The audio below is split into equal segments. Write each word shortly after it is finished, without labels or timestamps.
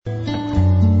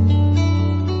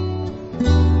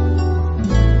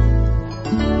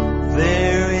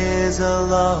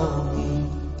longing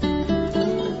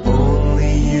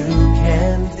only you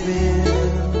can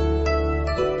fill.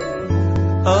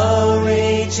 A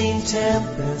raging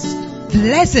tempest.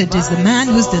 Blessed is the man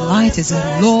whose delight is in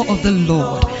the law of the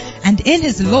Lord, and in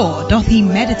his law doth he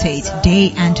meditate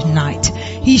day and night.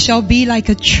 He shall be like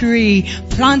a tree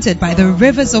planted by the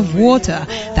rivers of water,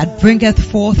 that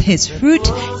bringeth forth his fruit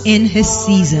in his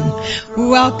season.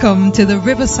 Welcome to the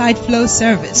Riverside Flow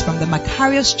service from the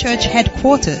Makarios Church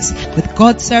headquarters with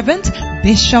God's servant,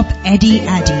 Bishop Eddie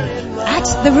Addy.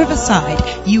 At the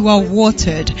Riverside, you are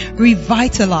watered,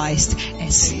 revitalized,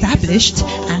 established,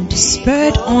 and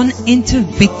spurred on into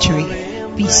victory.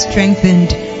 Be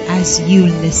strengthened as you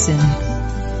listen.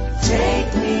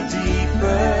 Take me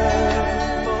deeper,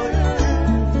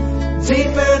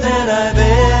 deeper than I've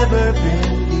ever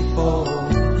been before.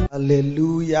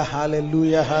 Hallelujah,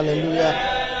 hallelujah,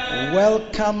 hallelujah.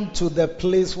 Welcome to the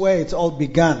place where it all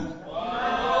began.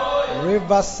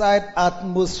 Riverside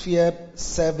Atmosphere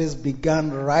service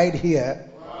began right here,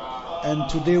 and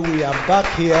today we are back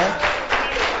here.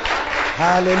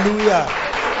 Hallelujah.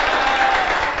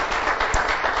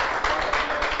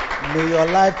 May your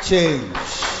life change.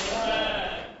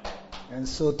 And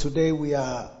so today we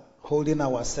are holding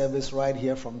our service right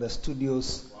here from the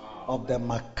studios of the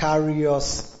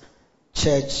Makarios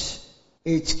Church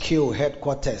HQ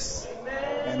headquarters.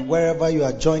 And wherever you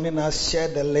are joining us, share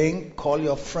the link, call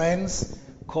your friends,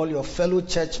 call your fellow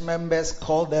church members,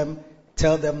 call them,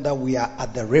 tell them that we are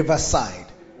at the Riverside.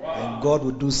 And God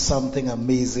will do something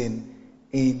amazing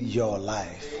in your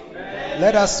life.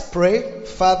 Let us pray.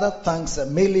 Father, thanks a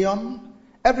million.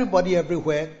 Everybody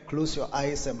everywhere, close your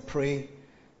eyes and pray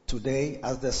today.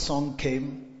 As the song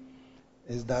came,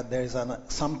 is that there is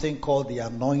something called the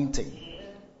anointing.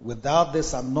 Without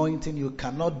this anointing, you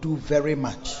cannot do very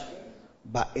much.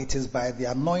 But it is by the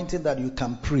anointing that you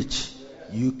can preach,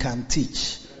 you can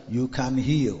teach, you can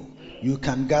heal, you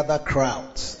can gather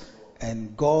crowds.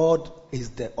 And God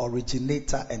is the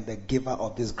originator and the giver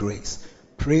of this grace.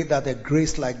 Pray that a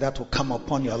grace like that will come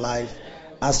upon your life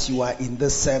as you are in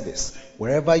this service.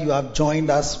 Wherever you have joined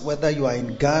us, whether you are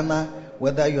in Ghana,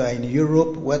 whether you are in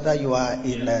Europe, whether you are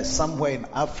in somewhere in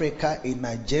Africa, in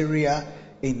Nigeria,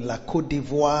 in La Côte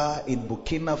d'Ivoire, in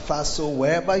Burkina Faso,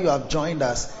 wherever you have joined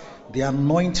us, the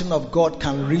anointing of God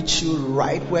can reach you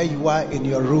right where you are in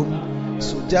your room.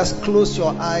 So just close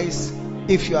your eyes.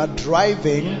 If you are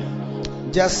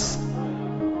driving, just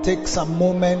take some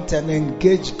moment and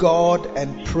engage God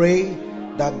and pray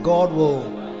that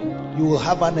you will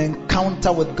have an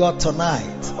encounter with God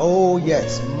tonight. Oh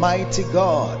yes, mighty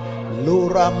God.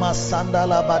 Lura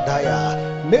Masandala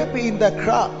Badaya. Maybe in the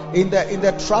crowd, in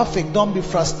the traffic, don't be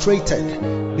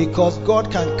frustrated, because God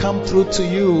can come through to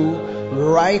you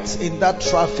right in that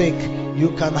traffic.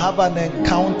 You can have an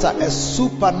encounter, a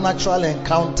supernatural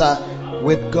encounter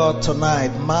with God tonight.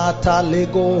 Mata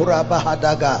Lego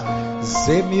Rabahadaga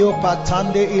Zemio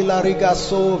Patande Ilariga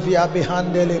Sovia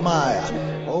Behandele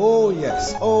Maya. Oh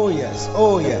yes, oh yes,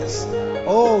 oh yes,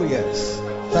 oh yes.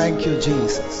 Thank you,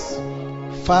 Jesus.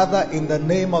 Father, in the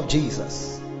name of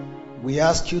Jesus, we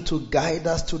ask you to guide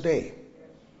us today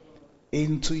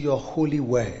into your holy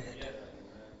word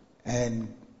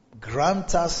and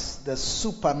grant us the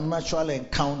supernatural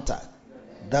encounter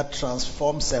that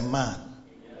transforms a man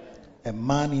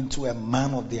into a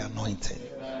man of the anointing.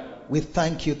 We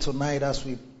thank you tonight as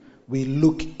we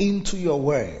look into your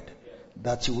word,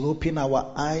 that you will open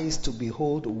our eyes to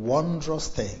behold wondrous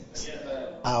things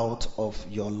out of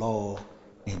your law.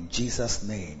 In Jesus'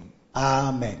 name,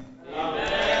 amen.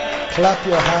 Clap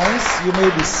your hands. You may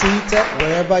be seated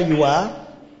wherever you are.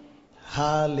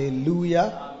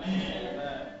 Hallelujah.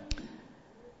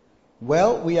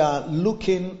 Well, we are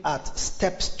looking at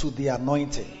steps to the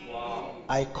anointing.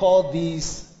 I call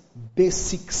these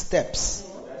basic steps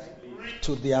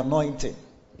to the anointing.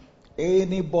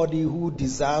 Anybody who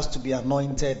desires to be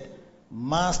anointed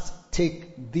must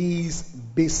take these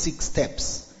basic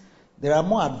steps. There are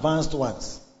more advanced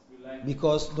ones,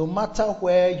 because no matter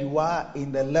where you are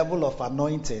in the level of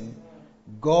anointing,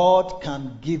 God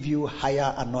can give you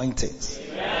higher anointings.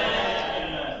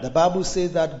 Amen. The Bible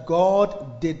says that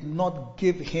God did not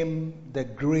give him the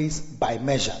grace by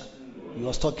measure. He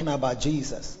was talking about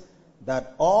Jesus.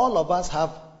 That all of us have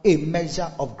a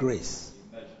measure of grace,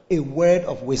 a word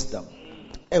of wisdom,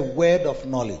 a word of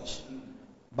knowledge.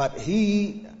 But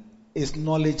he is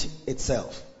knowledge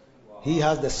itself. He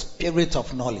has the spirit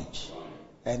of knowledge.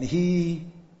 And he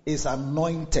is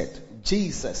anointed,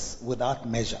 Jesus, without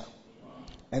measure.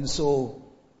 And so,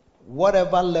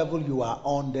 whatever level you are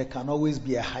on, there can always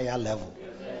be a higher level.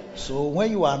 So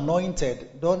when you are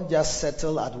anointed, don't just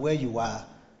settle at where you are,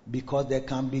 because there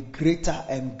can be greater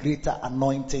and greater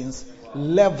anointings,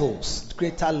 levels,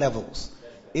 greater levels.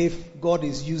 If God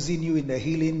is using you in the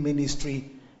healing ministry,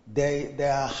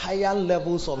 there are higher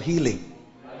levels of healing.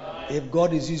 If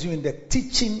God is using you in the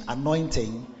teaching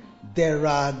anointing, there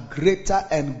are greater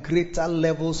and greater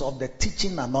levels of the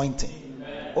teaching anointing.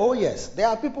 Oh yes, there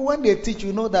are people when they teach,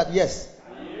 you know that yes,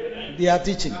 they are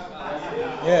teaching.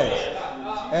 Yes.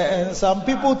 And some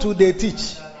people too, they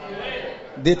teach.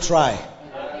 They try.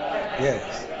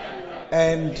 Yes.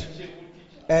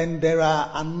 And there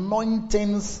are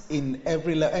anointings in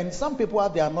every level. And some people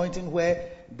have the anointing where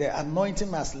the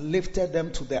anointing has lifted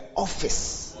them to the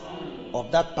office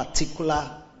of that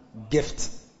particular gift.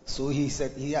 So he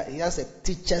said he has a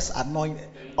teacher's anointing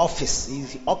office.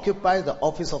 He occupies the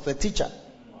office of a teacher.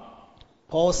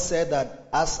 Paul said that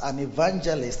as an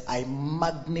evangelist, I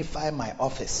magnify my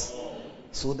office.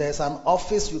 So there's an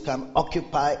office you can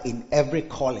occupy in every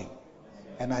calling.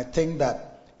 And I think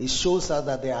that it shows us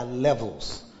that there are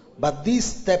levels. But these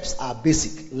steps are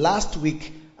basic. Last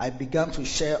week, I began to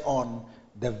share on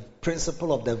the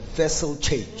principle of the vessel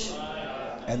change.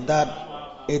 And that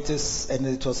it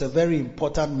was a very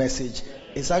important message.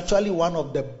 It's actually one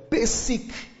of the basic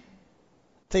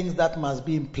things that must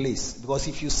be in place. Because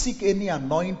if you seek any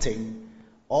anointing,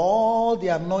 all the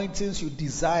anointings you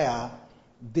desire,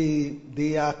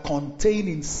 they are contained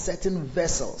in certain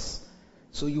vessels.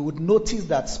 So you would notice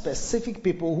that specific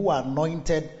people who are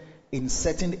anointed in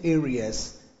certain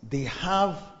areas, they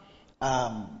have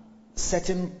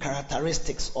certain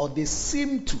characteristics, or they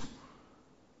seem to.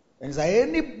 And it's like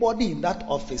anybody in that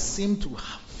office seems to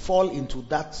fall into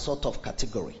that sort of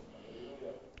category.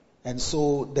 And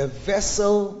so the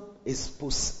vessel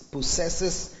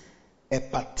possesses a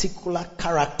particular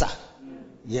character.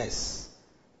 Yes.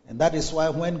 And that is why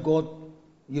when God,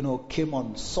 came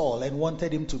on Saul and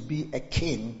wanted him to be a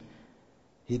king,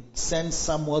 he sent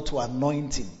Samuel to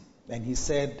anoint him. And he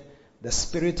said, the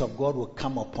Spirit of God will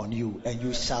come upon you, and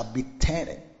you shall be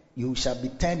turned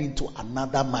into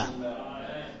another man.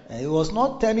 And he was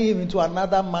not turning him into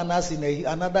another man as in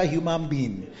another human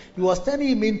being. He was turning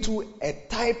him into a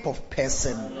type of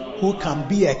person who can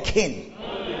be a king.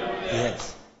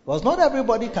 Yes. Because not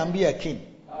everybody can be a king.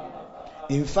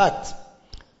 In fact,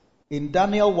 in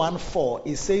Daniel 1:4,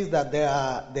 it says that there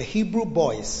are the Hebrew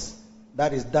boys,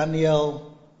 that is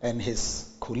Daniel and his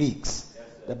colleagues.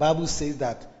 The Bible says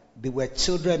that they were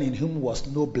children in whom was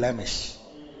no blemish,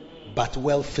 but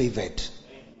well favored,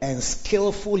 and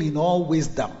skillful in all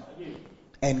wisdom,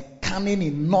 and cunning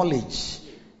in knowledge,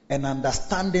 and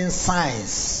understanding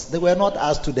science. They were not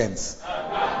our students.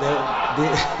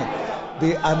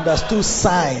 They understood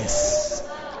science.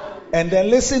 And then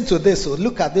listen to this. So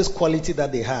look at this quality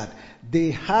that they had.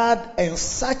 They had, and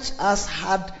such as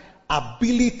had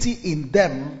ability in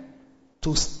them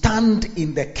to stand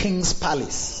in the king's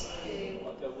palace.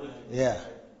 Yeah.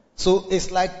 So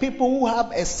it's like people who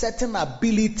have a certain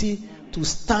ability to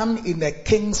stand in the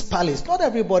king's palace. Not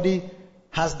everybody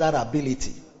has that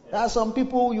ability. There are some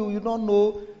people you don't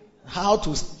know how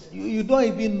to, you don't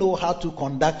even know how to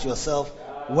conduct yourself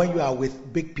when you are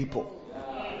with big people.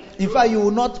 In fact, you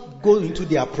will not go into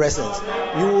their presence.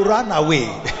 You will run away.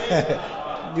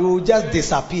 You will just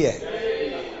disappear.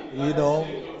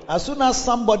 As soon as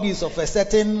somebody is of a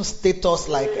certain status,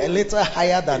 like a little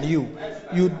higher than you,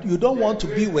 you don't want to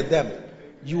be with them.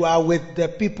 You are with the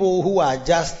people who are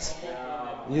just,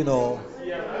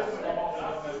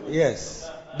 yes.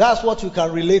 That's what you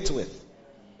can relate with.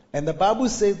 And the Bible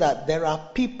says that there are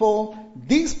people,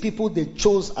 these people they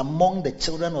chose among the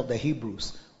children of the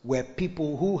Hebrews were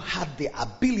people who had the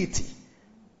ability,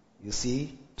 you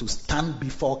see, to stand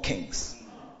before kings.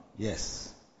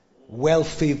 Yes. Well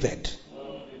favored.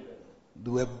 They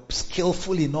were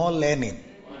skillful in all learning.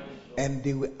 And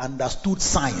they understood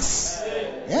science.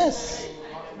 Yes.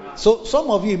 So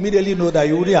some of you immediately know that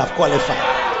you wouldn't have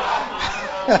qualified.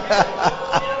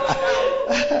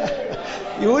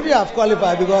 You wouldn't have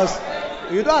qualified because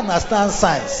you don't understand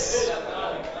science.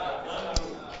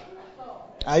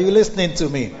 Are you listening to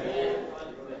me?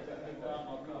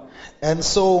 And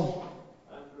so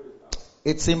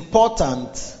it's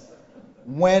important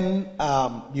when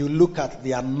you look at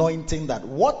the anointing, that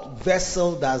what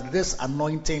vessel does this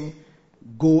anointing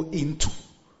go into?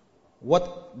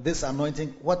 What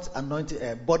anointing,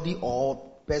 body or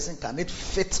person can it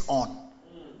fit on?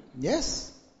 Yes.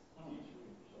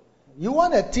 You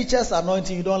want a teacher's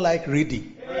anointing, you don't like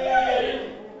reading.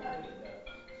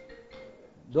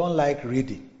 Don't like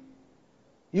reading.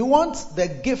 You want the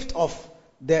gift of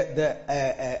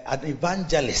an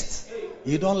evangelist.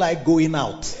 You don't like going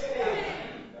out.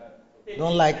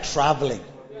 Don't like traveling.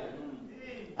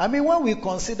 I mean, when we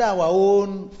consider our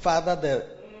own father, the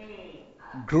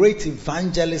great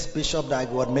evangelist Bishop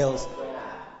Dagwood Mills,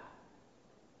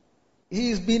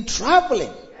 he's been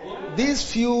traveling these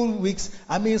few weeks.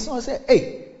 I mean, someone said,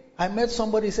 hey, I met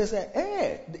somebody says,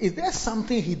 hey, is there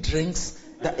something he drinks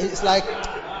that it's like,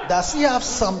 does he have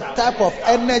some type of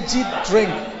energy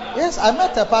drink? Yes, I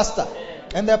met a pastor,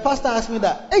 and the pastor asked me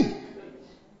that, hey,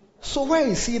 so where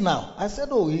is he now? I said,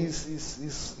 oh,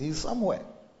 he's somewhere.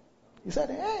 He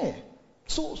said, hey,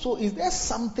 so is there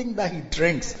something that he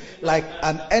drinks, like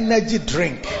an energy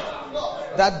drink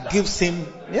that gives him?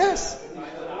 Yes.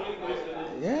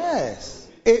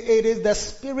 It is the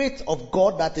Spirit of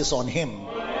God that is on him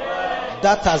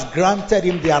that has granted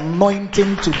him the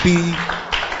anointing to be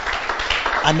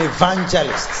an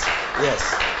evangelist.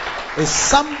 Yes. It's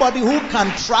somebody who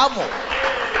can travel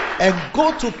and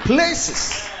go to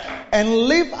places and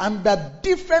live under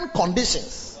different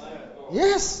conditions.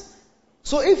 Yes.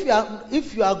 So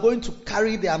if you are going to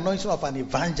carry the anointing of an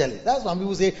evangelist, that's when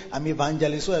people say, I'm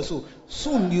evangelist so and so.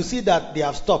 Soon you see that they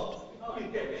have stopped.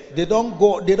 They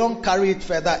don't carry it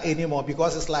further anymore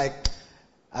because it's like,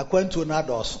 I went to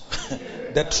Nados.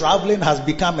 The traveling has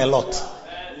become a lot.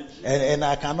 And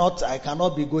I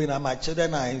cannot be going. And my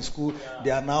children are in school. They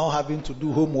are now having to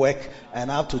do homework,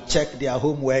 and I have to check their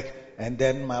homework. And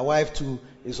then my wife too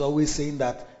is always saying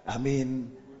that, I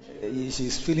mean,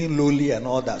 she's feeling lonely and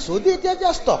all that. So they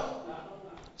just stop.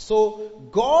 So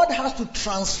God has to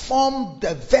transform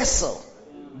the vessel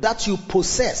that you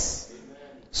possess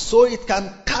so it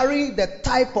can carry the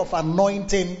type of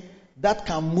anointing that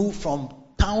can move from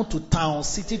town to town,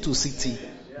 city to city,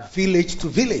 village to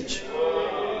village.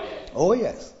 Oh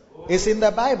yes. It's in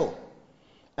the Bible.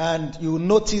 And you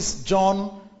notice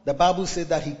John, the Bible says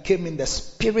that he came in the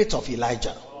spirit of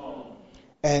Elijah.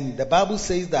 And the Bible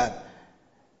says that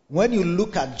when you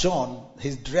look at John,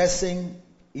 he's dressing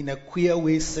in a queer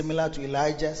way similar to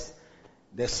Elijah's.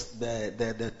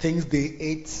 The things they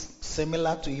ate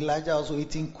similar to Elijah, also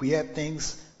eating queer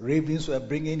things. Ravens were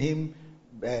bringing him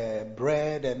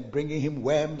bread and bringing him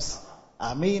worms.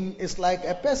 I mean, it's like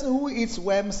a person who eats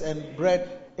worms and bread.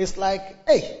 It's like,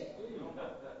 hey.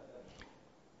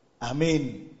 I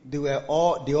mean, they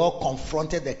all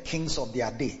confronted the kings of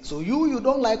their day. So you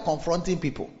don't like confronting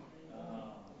people.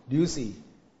 Do you see?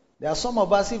 There are some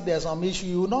of us, if there's some issue,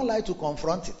 you don't like to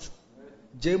confront it.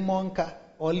 Monka,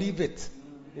 or leave it.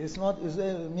 It's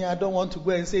me, I don't want to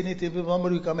go and say anything. If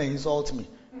somebody will come and insult me.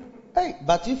 Hey,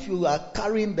 but if you are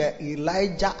carrying the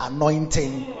Elijah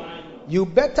anointing, you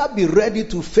better be ready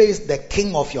to face the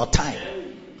king of your time.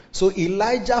 So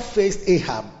Elijah faced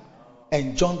Ahab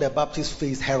and John the Baptist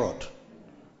faced Herod.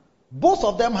 Both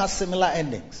of them had similar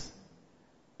endings.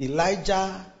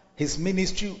 Elijah, his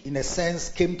ministry in a sense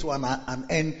came to an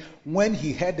end when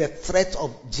he heard the threat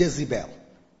of Jezebel,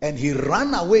 and he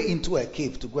ran away into a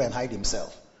cave to go and hide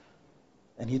himself.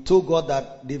 And he told God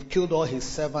that they've killed all his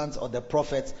servants or the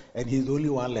prophets and he's the only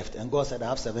one left. And God said, I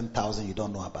have 7,000 you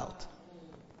don't know about.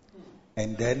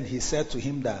 And then he said to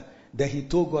him then he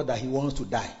told God that he wants to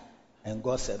die. And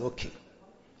God said, okay,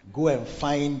 go and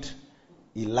find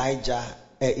Elisha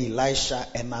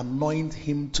and anoint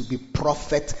him to be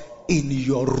prophet in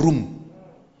your room.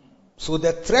 So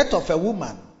the threat of a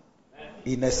woman,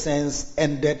 in a sense,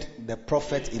 ended the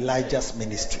prophet Elijah's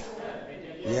ministry.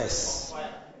 Yes.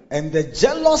 And the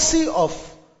jealousy of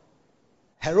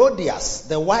Herodias,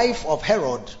 the wife of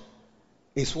Herod,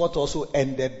 is what also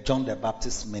ended John the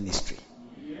Baptist's ministry.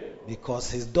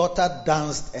 Because his daughter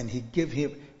danced and he gave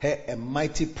her a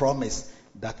mighty promise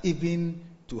that even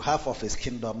to half of his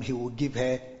kingdom, he will give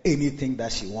her anything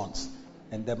that she wants.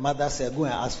 And the mother said, go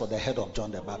and ask for the head of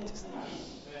John the Baptist.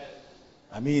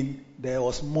 I mean, there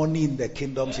was money in the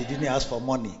kingdom. She didn't ask for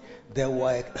money. There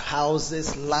were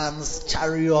houses, lands,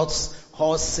 chariots,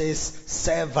 horses,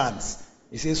 servants.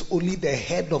 It says only the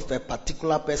head of a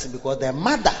particular person, because their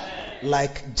mother,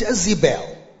 like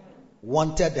Jezebel,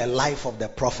 wanted the life of the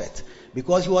prophet,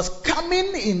 because he was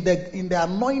coming in the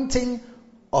anointing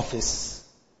of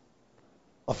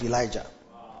Elijah.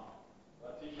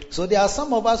 So there are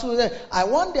some of us who say, I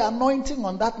want the anointing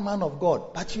on that man of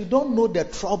God, but you don't know the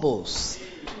troubles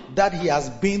that he has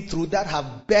been through that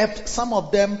have birthed. Some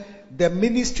of them, the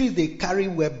ministries they carry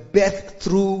were birthed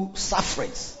through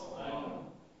sufferings.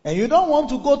 And you don't want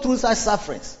to go through such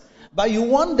sufferings, but you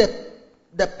want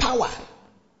the power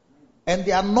and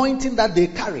the anointing that they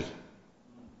carry.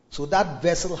 So that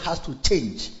vessel has to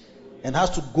change and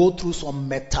has to go through some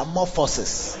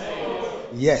metamorphosis.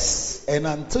 Yes. And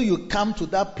until you come to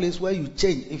that place where you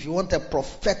change, if you want a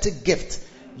prophetic gift,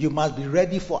 you must be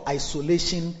ready for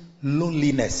isolation,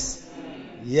 loneliness.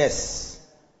 Yes.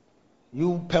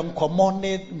 You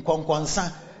penkomone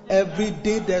nkonkwansa. Every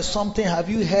day there's something. Have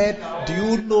you heard? Do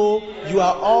you know? You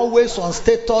are always on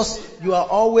status. You are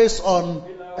always on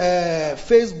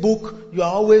Facebook. You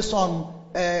are always on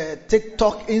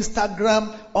TikTok,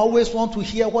 Instagram. Always want to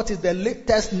hear what is the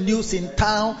latest news in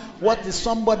town. What is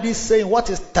somebody saying? What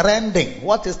is trending?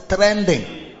 What is trending?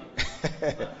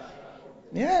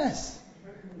 Yes.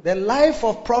 The life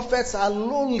of prophets are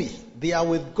lonely. They are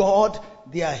with God.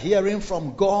 They are hearing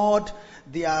from God.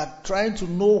 They are trying to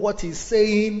know what He's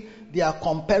saying. They are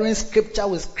comparing scripture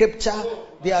with scripture.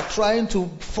 They are trying to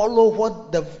follow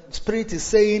what the Spirit is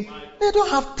saying. They don't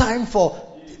have time for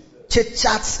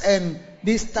chit-chats and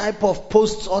this type of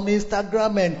posts on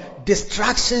Instagram and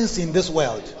distractions in this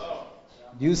world.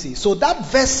 Do you see? So that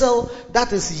vessel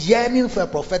that is yearning for a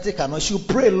prophetic anointing should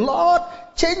pray, Lord,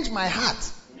 change my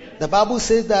heart. The Bible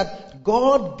says that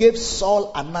God gave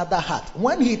Saul another heart.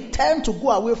 When he turned to go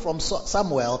away from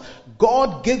Samuel,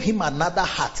 God gave him another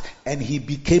heart and he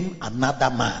became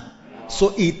another man.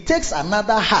 So it takes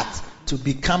another heart to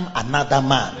become another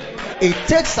man. It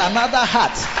takes another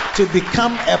heart to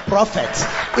become a prophet.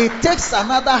 It takes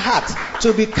another heart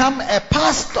to become a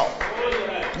pastor.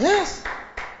 Yes.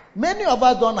 Many of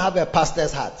us don't have a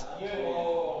pastor's heart.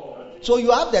 So you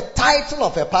have the title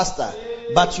of a pastor,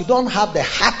 but you don't have the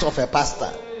heart of a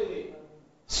pastor.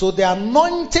 So the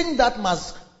anointing that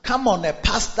must come on a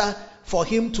pastor for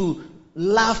him to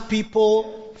love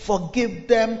people, forgive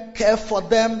them, care for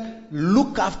them,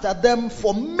 look after them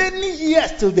for many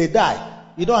years till they die.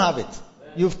 You don't have it.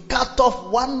 You've cut off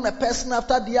one person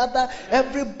after the other,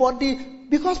 everybody,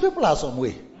 because people are some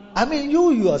way. I mean,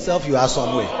 you yourself, you are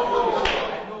some way.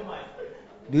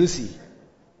 Do you see?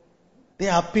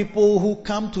 There are people who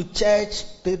come to church,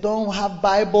 they don't have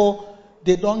Bible,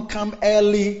 they don't come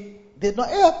early, they don't.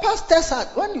 Pastors are,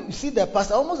 when you see the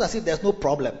pastor, almost as if there's no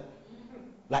problem.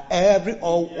 Like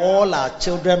all are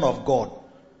children of God.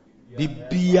 Be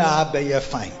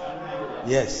fine.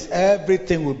 Yes,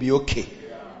 everything will be okay.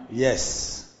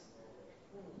 Yes.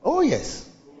 Oh yes.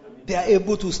 They are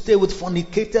able to stay with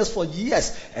fornicators for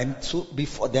years, and so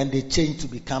before then they change to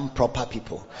become proper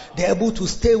people. They are able to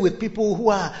stay with people who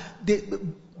are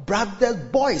brothers,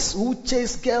 boys who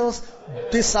chase girls,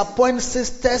 disappoint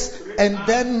sisters, and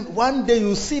then one day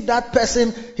you see that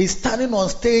person, he's standing on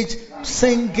stage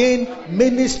singing,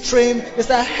 ministering. It's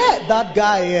like, hey, that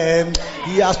guy,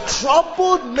 he has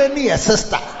troubled many a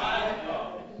sister.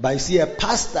 But you see, a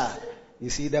pastor,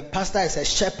 the pastor is a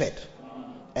shepherd.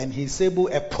 And he's able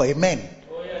to employ men.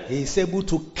 He's able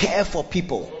to care for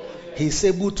people. He's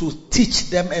able to teach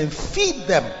them and feed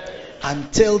them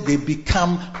until they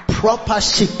become proper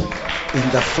sheep in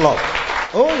the flock.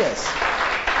 Oh yes.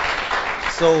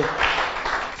 So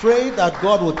pray that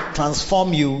God will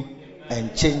transform you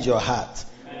and change your heart.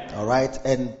 All right.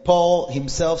 And Paul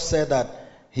himself said that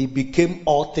he became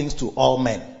all things to all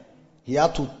men. He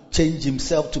had to change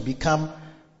himself to become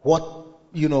what,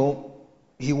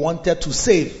 he wanted to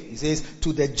save. He says,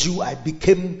 to the Jew, I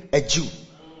became a Jew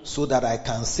so that I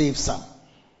can save some.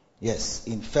 Yes,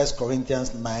 in 1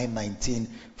 Corinthians 9:19,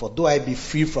 for though I be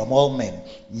free from all men,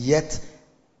 yet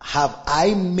have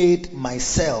I made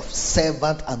myself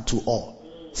servant unto all.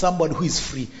 Somebody who is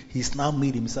free, he's now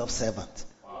made himself servant.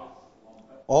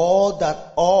 All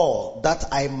that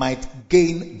I might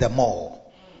gain them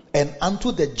all. And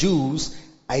unto the Jews,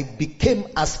 I became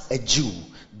as a Jew,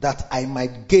 that I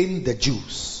might gain the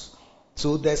Jews.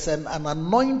 So there's an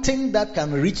anointing that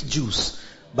can reach Jews,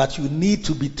 but you need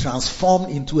to be transformed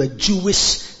into a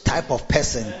Jewish type of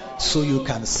person so you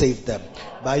can save them.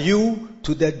 But you,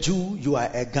 to the Jew, you are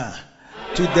a Gan.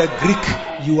 To the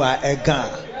Greek, you are a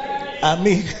Gan. I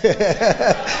mean,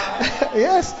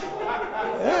 yes.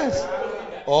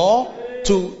 Or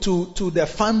to the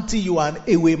Fanti, you are an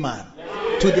Ewe man.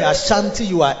 To the Ashanti,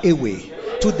 you are Ewe.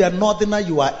 To the Northerner,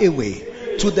 you are Ewe.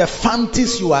 To the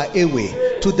Fantis, you are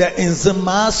Ewe. To the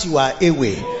Nzemas, you are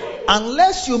Ewe.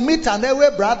 Unless you meet an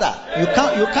Ewe brother, you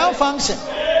can't function.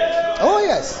 Oh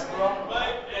yes.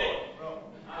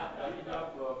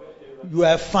 You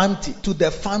are a Fanti. To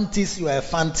the Fantis, you are a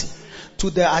Fanti.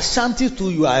 To the Ashanti,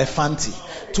 you are a Fanti.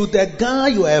 To the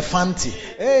Gan, you are a Fanti.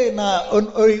 Hey,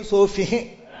 so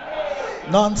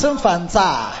nonsense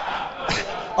Fanta.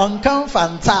 Uncount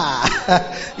Fanta.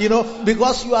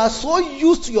 Because you are so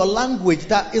used to your language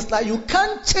that it's like you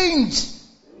can't change.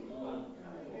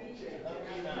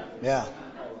 Yeah.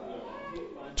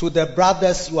 To the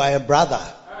brothers, you are a brother.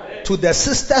 To the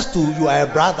sisters, too, you are a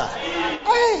brother.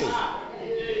 Hey.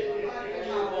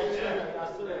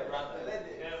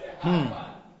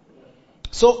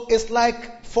 So it's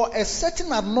like for a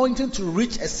certain anointing to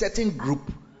reach a certain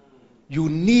group, You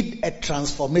need a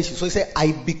transformation. So he said,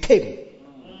 I became.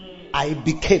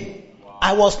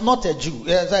 I was not a Jew.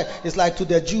 It's like to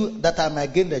the Jew that I'm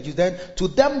against the Jews. Then to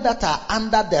them that are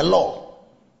under the law,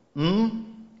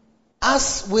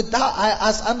 as under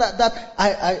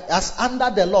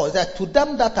the law, that to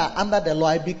them that are under the law,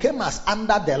 I became as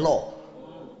under the law.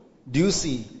 Do you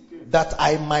see? That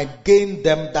I might gain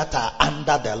them that are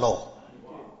under the law.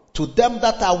 To them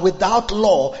that are without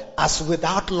law, as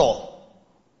without law.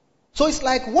 So it's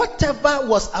like whatever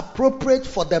was appropriate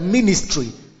for the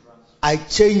ministry, I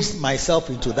changed myself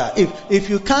into that. If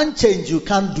you can't change, you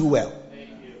can't do well.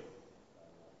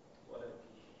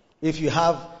 If you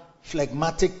have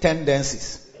phlegmatic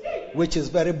tendencies, which is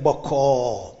very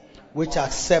boko, which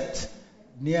accept,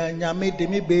 it's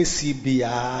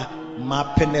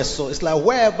like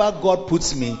wherever God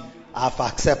puts me, I've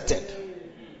accepted.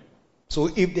 So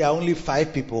if there are only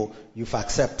 5 people, you've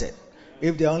accepted.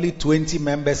 If there are only 20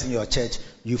 members in your church,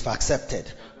 you've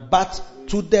accepted. But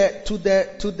to the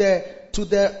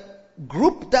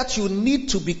group that you need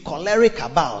to be choleric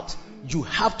about, you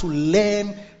have to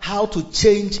learn how to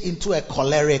change into a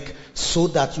choleric so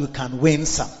that you can win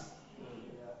some.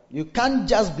 You can't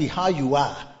just be how you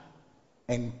are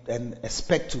and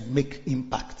expect to make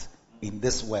impact in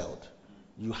this world.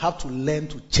 You have to learn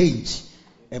to change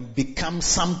and become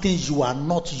something you are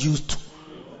not used to.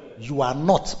 You are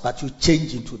not, but you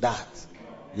change into that.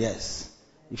 Yes.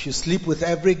 If you sleep with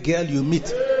every girl you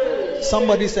meet.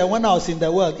 Somebody said, when I was in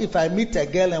the world, if I meet a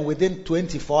girl and within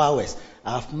 24 hours,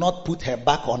 I have not put her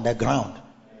back on the ground,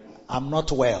 I'm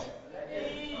not well.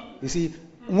 You see,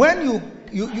 when you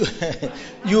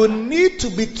you need to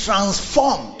be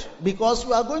transformed, because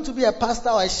you are going to be a pastor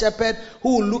or a shepherd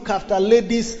who will look after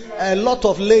ladies, a lot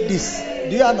of ladies.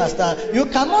 Do you understand? You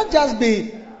cannot just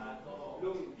be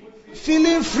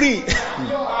feeling free.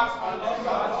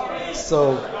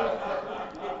 So,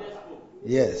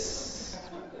 yes.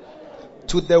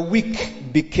 To the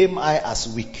weak became I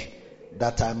as weak,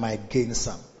 that I might gain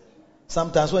some.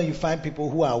 Sometimes when you find people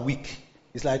who are weak,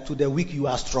 it's like to the weak you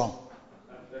are strong.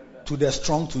 To the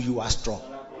strong to you are strong.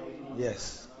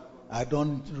 Yes. I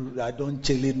don't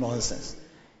chilly nonsense.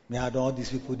 I don't want these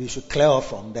people, they should clear off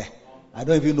from there. I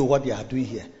don't even know what they are doing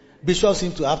here. Bishops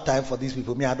seem to have time for these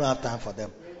people. I don't have time for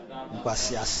them.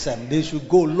 They should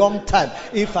go long time.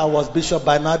 If I was bishop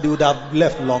by now, they would have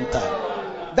left long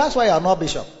time. That's why you are not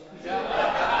bishop.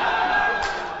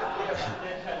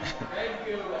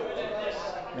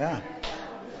 Yeah.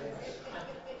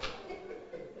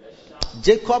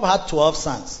 Jacob had 12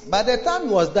 sons. By the time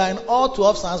he was dying, all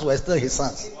 12 sons were still his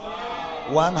sons.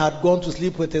 One had gone to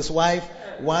sleep with his wife.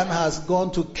 One has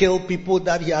gone to kill people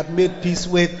that he had made peace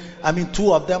with.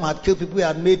 2 of them had killed people he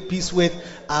had made peace with.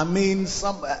 10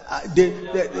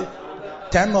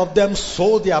 of them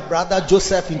sold their brother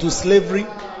Joseph into slavery.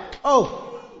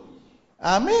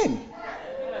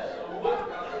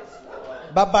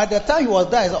 But by the time he was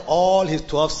there, he said, all his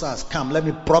 12 sons, come, let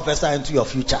me prophesy into your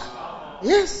future.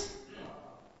 Yes.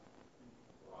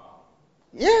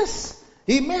 Yes.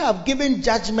 He may have given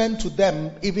judgment to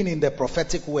them even in the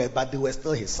prophetic word, but they were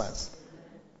still his sons.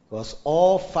 Because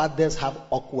all fathers have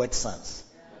awkward sons.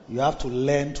 You have to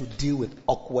learn to deal with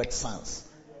awkward sons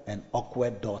and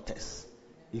awkward daughters.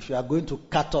 If you are going to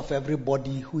cut off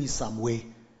everybody who is some way,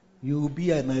 you will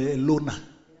be a loner.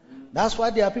 That's why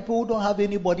there are people who don't have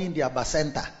anybody in their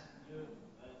bacenta.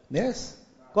 Yes.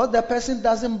 Because the person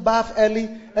doesn't bath early.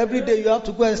 Every day you have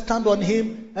to go and stand on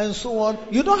him and so on.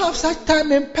 You don't have such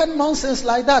time and pen nonsense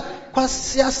like that.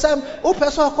 Because you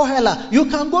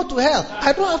can go to hell.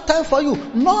 I don't have time for you.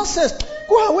 Nonsense.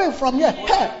 Go away from here.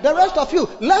 Hey, the rest of you,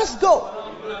 let's go.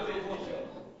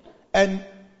 And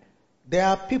there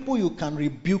are people you can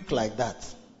rebuke like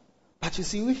that. But you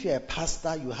see, if you're a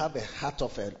pastor, you have a heart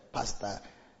of a pastor.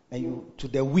 And you, to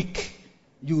the weak,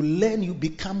 you learn, you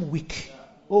become weak.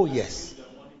 Oh yes.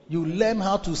 You learn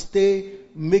how to stay,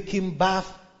 make him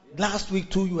bath. Last week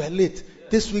too you were late.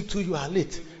 This week too you are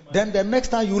late. Then the next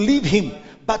time you leave him.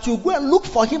 But you go and look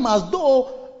for him as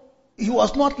though he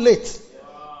was not late.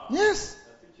 Yes.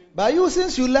 But you,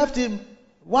 since you left him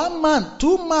 1 month,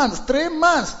 2 months, 3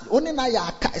 months, only now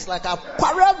it's like I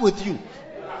quarrel with you.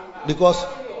 Because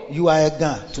you are a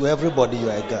gun. To everybody you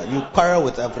are a gun. You quarrel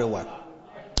with everyone.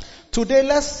 Today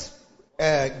let's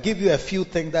give you a few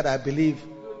things that I believe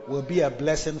will be a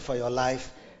blessing for your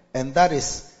life, and that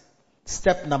is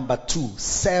step number 2,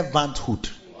 servanthood.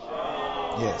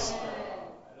 Yes.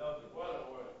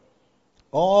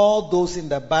 All those in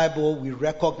the Bible we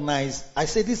recognize, I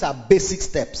say these are basic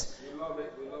steps,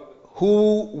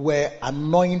 who were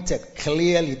anointed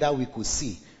clearly that we could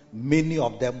see. Many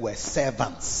of them were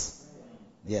servants.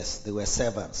 Yes, they were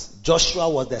servants. Joshua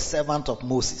was the servant of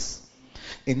Moses.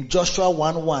 In Joshua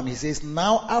 1:1, he says,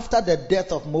 now after the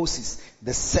death of Moses,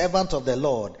 the servant of the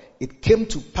Lord, it came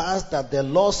to pass that the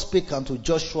Lord spake unto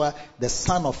Joshua, the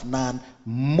son of Nun,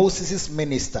 Moses'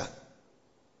 minister.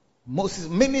 Moses,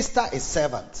 minister is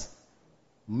servant.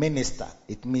 Minister,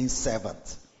 it means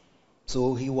servant.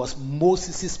 So he was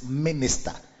Moses'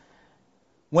 minister.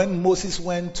 When Moses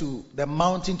went to the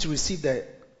mountain to receive the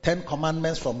 10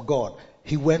 commandments from God,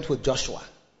 he went with Joshua.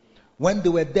 When they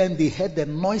were there, they heard the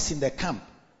noise in the camp.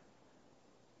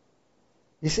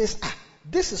 He says,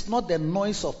 this is not the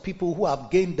noise of people who have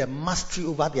gained the mastery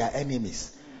over their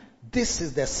enemies. This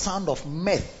is the sound of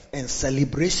mirth and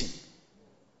celebration.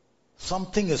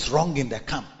 Something is wrong in the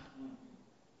camp.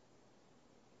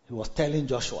 He was telling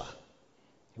Joshua.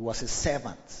 He was his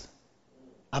servant.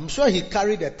 I'm sure he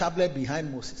carried a tablet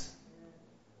behind Moses.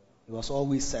 He was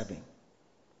always serving.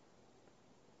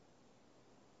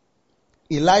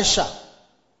 Elisha,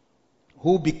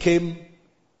 who became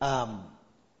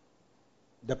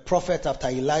the prophet after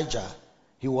Elijah,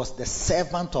 he was the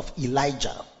servant of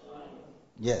Elijah.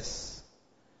 Yes.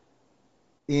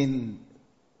 In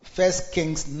 1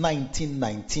 Kings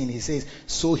 19:19, he says,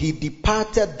 so he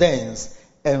departed thence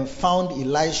and found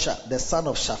Elisha, the son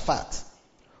of Shaphat,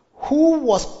 who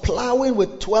was plowing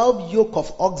with 12 yoke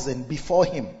of oxen before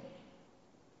him,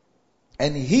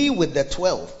 and he with the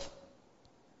 12.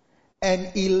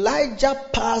 And Elijah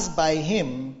passed by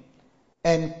him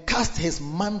and cast his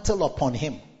mantle upon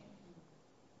him.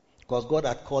 Because God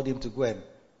had called him to go and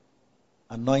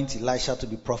anoint Elisha to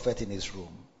be prophet in his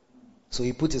room. So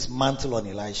he put his mantle on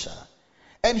Elisha.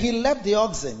 And he left the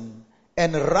oxen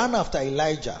and ran after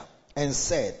Elijah and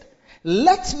said,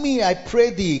 let me, I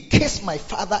pray thee, kiss my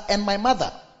father and my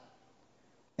mother,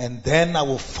 and then I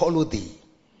will follow thee.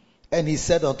 And he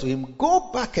said unto him,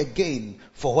 go back again,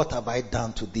 for what have I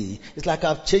done to thee? It's like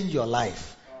I've changed your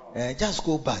life. Just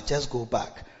go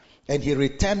back. And he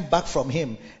returned back from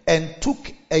him and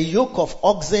took a yoke of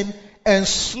oxen and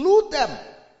slew them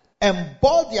and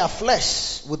boiled their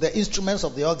flesh with the instruments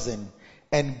of the oxen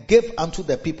and gave unto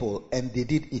the people, and they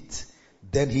did eat.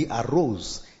 Then he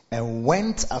arose and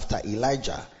went after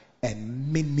Elijah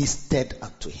and ministered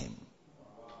unto him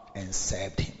and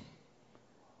served him.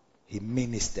 He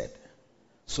ministered.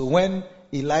 So when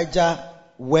Elijah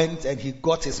went and he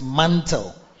got his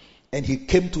mantle and he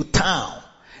came to town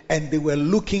and they were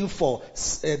looking for,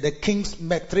 the kings,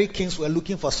 3 kings were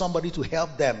looking for somebody to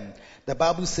help them. The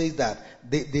Bible says that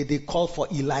they called for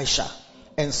Elisha.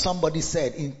 And somebody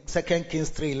said in 2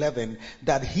 Kings 3:11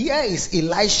 that here is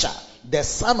Elisha, the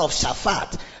son of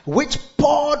Shaphat, which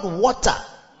poured water,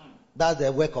 that's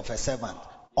the work of a servant,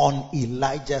 on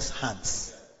Elijah's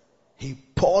hands. He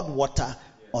poured water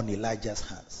on Elijah's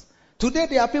hands. Today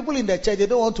there are people in the church, they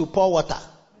don't want to pour water.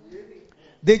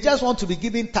 They just want to be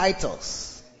given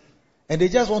titles. And they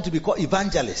just want to be called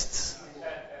evangelists.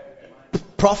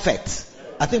 Prophet.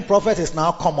 I think prophet is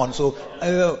now common, so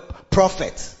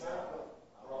prophet.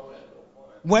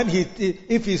 When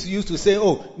if he's used to say,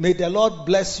 oh, may the Lord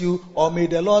bless you, or may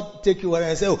the Lord take you away,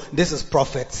 and say, oh, this is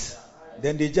prophet.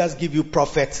 Then they just give you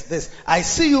prophet. This, I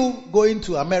see you going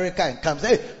to America and come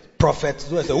say, prophet.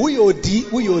 So I say, we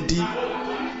OD.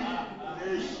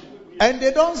 And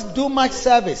they don't do much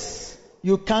service.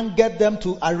 You can't get them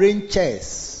to arrange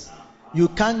chairs. You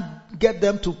can't get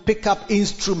them to pick up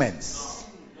instruments.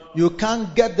 You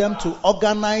can't get them to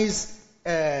organize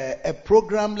a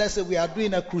program. Let's say we are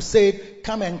doing a crusade.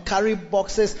 Come and carry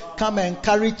boxes. Come and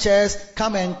carry chairs.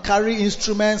 Come and carry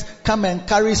instruments. Come and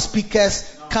carry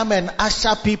speakers. Come and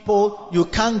usher people. You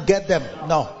can't get them.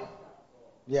 No.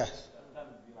 Yes.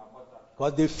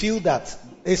 Because they feel that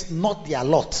it's not their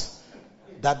lot.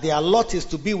 That their lot is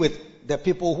to be with the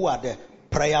people who are the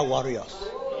prayer warriors.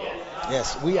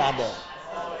 Yes, we are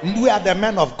the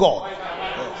men of God.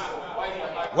 Yes.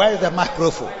 Where is the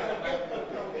microphone?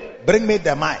 Bring me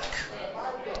the mic.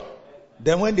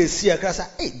 Then when they see a crowd, say,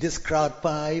 hey, this crowd,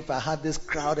 if I had this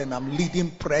crowd and I'm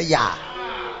leading prayer,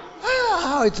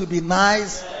 how it would be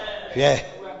nice. Yeah.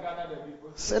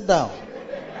 Sit down.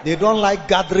 They don't like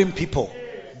gathering people.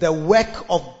 The work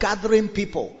of gathering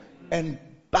people and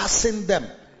busing them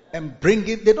and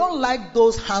bringing, they don't like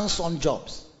those hands-on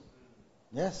jobs.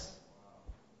 Yes.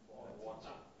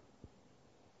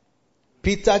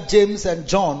 Peter, James, and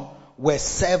John were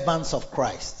servants of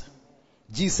Christ.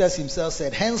 Jesus himself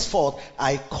said, henceforth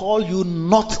I call you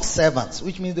not servants,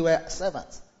 which means they were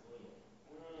servants.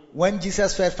 When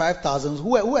Jesus fed 5,000,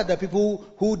 who are the people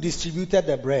who distributed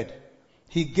the bread?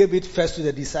 He gave it first to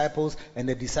the disciples and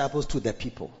the disciples to the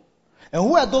people. And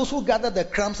who are those who gathered the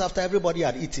crumbs after everybody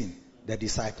had eaten? the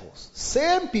disciples.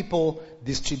 Same people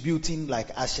distributing like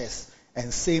ashes,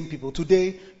 and same people.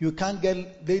 Today, you can't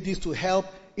get ladies to help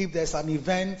if there's an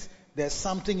event, there's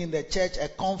something in the church, a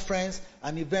conference,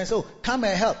 an event. So come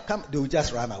and help. Come, they will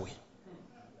just run away.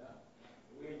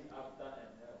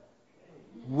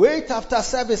 Wait after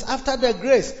service, after the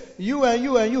grace. You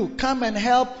and you come and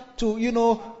help to,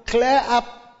 clear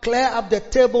up the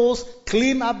tables,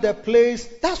 clean up the place.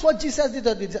 That's what Jesus did.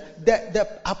 The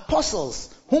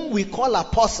apostles, whom we call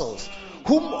apostles,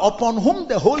 upon whom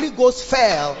the Holy Ghost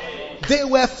fell, they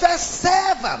were first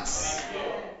servants.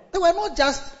 They were not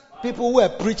just people who were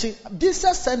preaching.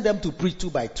 Jesus sent them to preach 2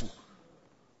 by 2.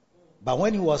 But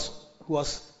when he was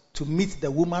to meet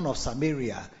the woman of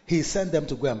Samaria, he sent them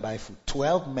to go and buy food.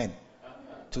 12 men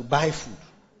to buy food.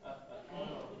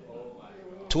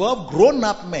 12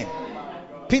 grown-up men.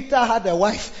 Peter had a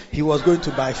wife. He was going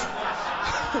to buy food.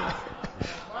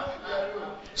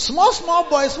 Small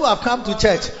boys who have come to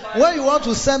church. When you want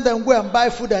to send them go and buy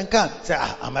food and come, say,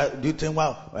 do you think,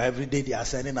 every day they are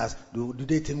sending us, do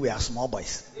they think we are small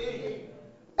boys?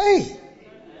 Hey!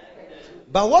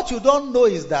 But what you don't know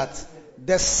is that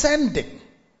the sending,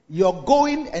 you're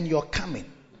going and you're coming,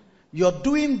 you're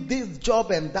doing this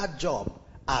job and that job,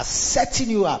 are setting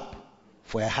you up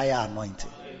for a higher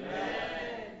anointing.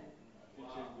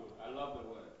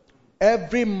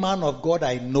 Every man of God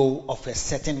I know of a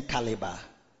certain caliber,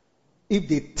 if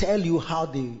they tell you how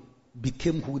they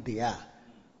became who they are,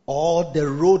 or the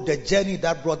road, the journey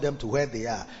that brought them to where they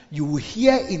are, you will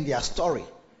hear in their story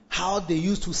how they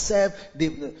used to serve.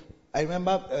 I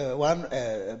remember one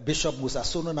Bishop Musa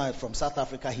Sonona from South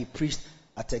Africa, he preached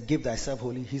at a Give Thyself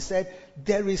Holy. He said,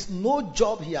 there is no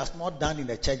job he has not done in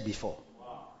the church before.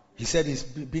 He said he's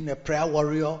been a prayer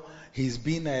warrior, he's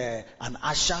been an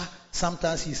usher.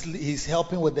 Sometimes he's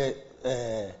helping with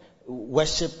the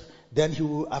worship. Then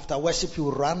after worship, he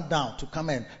will run down to come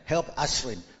and help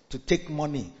ushering, to take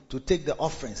money, to take the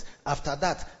offerings. After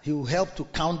that, he will help to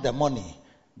count the money.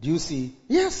 Do you see?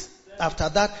 Yes. After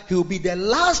that, he will be the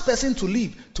last person to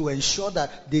leave to ensure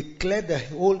that they clear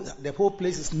the whole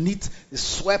place is neat, is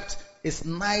swept, is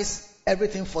nice,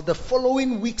 everything for the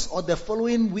following weeks or the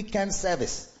following weekend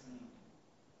service.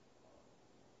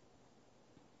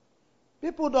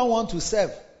 People don't want to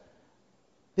serve.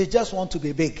 They just want to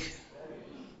be big.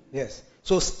 Yes.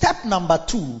 So step number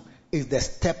 2 is the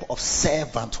step of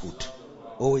servanthood.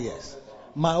 Oh yes.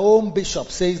 My own bishop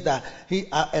says that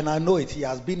and I know it, he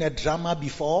has been a drummer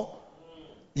before.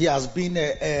 He has been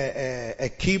a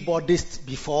keyboardist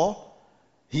before.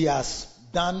 He has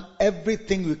done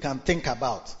everything you can think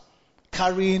about.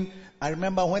 Carrying, I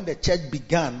remember when the church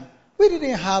began, we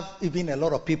didn't have even a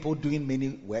lot of people doing many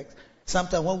works.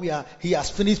 Sometimes when he has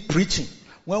finished preaching,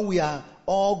 when we are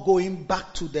all going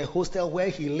back to the hostel where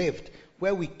he lived,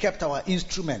 where we kept our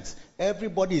instruments,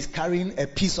 everybody is carrying a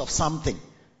piece of something.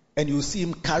 And you see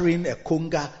him carrying a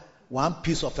conga, one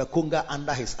piece of a conga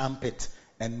under his armpit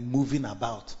and moving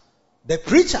about. The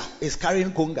preacher is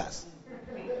carrying congas.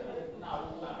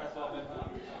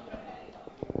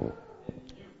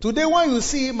 Today when you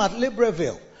see him at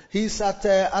Libreville, he's at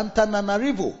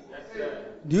Antananarivo.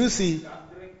 Do you see?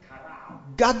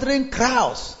 Gathering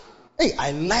crowds. Hey,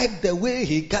 I like the way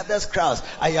he gathers crowds.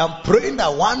 I am praying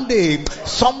that one day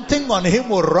something on him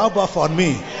will rub off on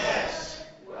me.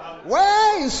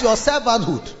 Where is your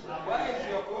servanthood?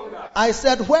 I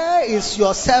said, where is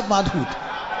your servanthood?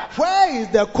 Where is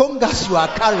the congas you are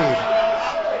carrying?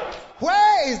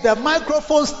 Where is the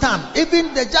microphone stand?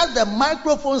 Even just the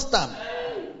microphone stand.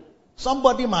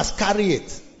 Somebody must carry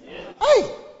it.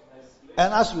 Hey!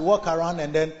 And as you walk around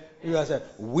and then you say,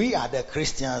 we are the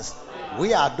Christians.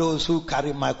 We are those who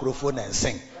carry microphone and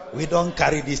sing. We don't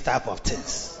carry this type of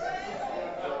things.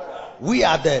 We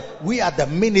are the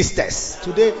ministers.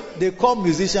 Today they call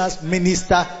musicians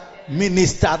minister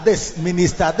this,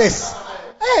 minister this.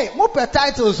 Hey, more per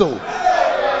titles though.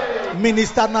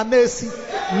 Minister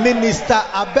Nanesi, Minister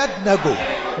Abednego,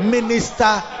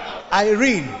 Minister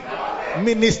Irene,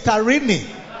 Minister Rini,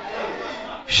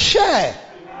 Share,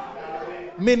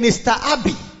 Minister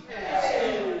Abby.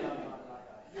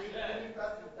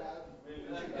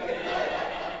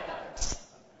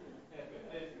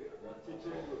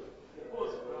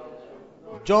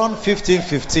 John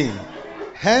 15:15.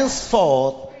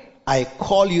 Henceforth I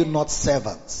call you not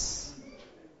servants,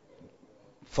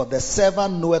 for the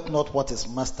servant knoweth not what his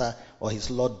master or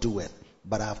his Lord doeth,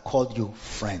 but I have called you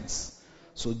friends.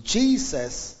 So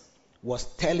Jesus was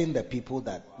telling the people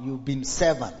that you've been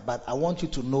servant, but I want you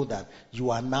to know that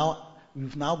you've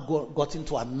now gotten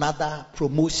to another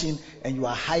promotion and you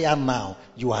are higher now.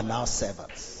 You are now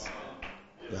servants.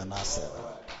 You are now servants.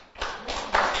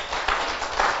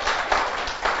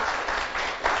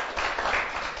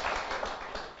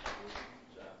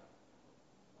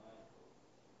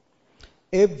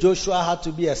 If Joshua had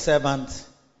to be a servant,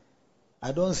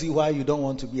 I don't see why you don't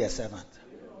want to be a servant.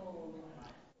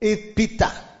 If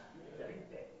Peter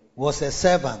was a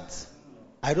servant,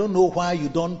 I don't know why you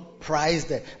don't prize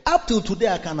that. Up till today,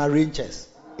 I can arrange chairs.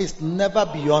 It's never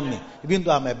beyond me. Even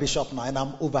though I'm a bishop now and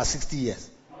I'm over 60 years,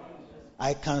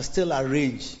 I can still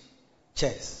arrange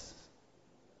chairs.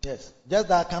 Yes. Just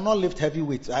that I cannot lift heavy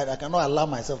weights. I cannot allow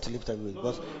myself to lift heavy weights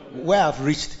because where I've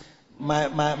reached,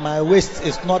 my waist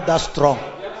is not that strong.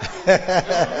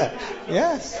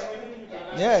 Yes.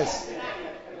 Yes.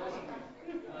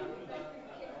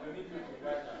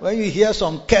 When you hear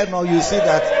some kernel, you see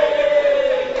that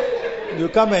you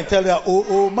come and tell them,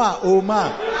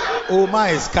 Oma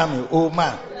is coming,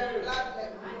 Oma.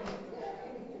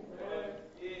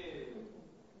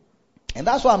 And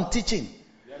that's what I'm teaching.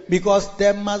 Because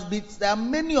there are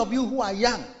many of you who are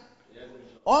young.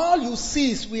 All you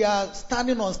see is we are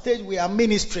standing on stage, we are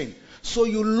ministering. So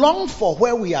you long for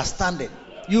where we are standing.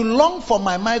 You long for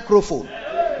my microphone.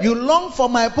 You long for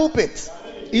my pulpit.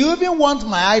 You even want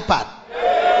my iPad.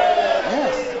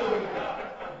 Yes.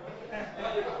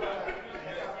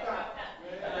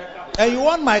 And you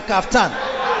want my kaftan.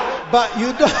 But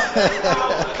you don't.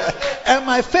 And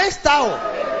my face towel.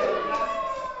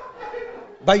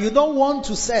 But you don't want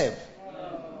to serve.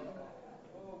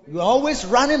 You're always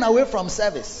running away from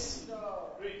service.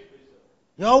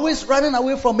 You're always running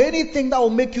away from anything that will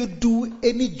make you do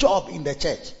any job in the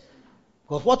church.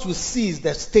 Because what you see is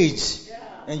the stage.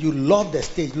 And you love the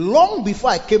stage. Long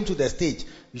before I came to the stage,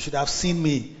 you should have seen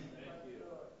me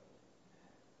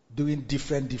doing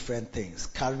different things.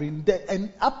 Carrying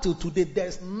and up till today,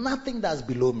 there's nothing that's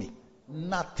below me.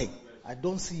 Nothing. I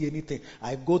don't see anything.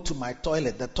 I go to my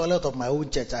toilet, the toilet of my own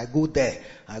church. I go there.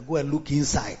 I go and look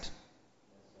inside.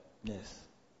 Yes.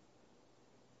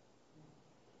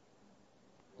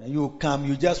 And you come,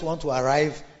 you just want to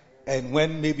arrive, and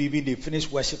when maybe even they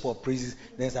finish worship or praises,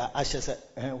 there's an usher say,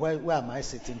 where am I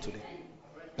sitting today?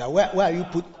 Now where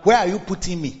are you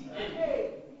putting me?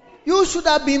 You should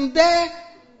have been there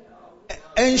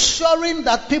ensuring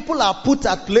that people are put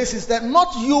at places, that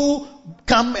not you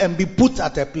come and be put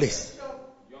at a place.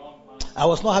 I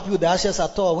was not happy with the ushers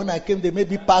at all. When I came, they made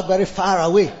me park very far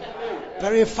away.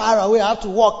 Very far away. I have to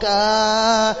walk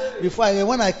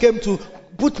when I came to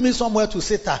put me somewhere to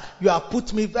sit. You have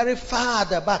put me very far at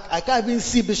the back. I can't even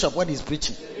see Bishop when he's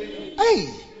preaching. Hey!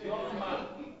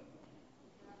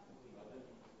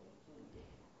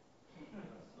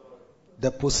 The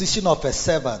position of a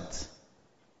servant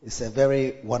is a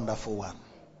very wonderful one.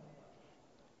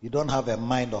 You don't have a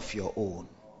mind of your own.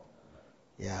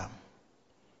 Yeah.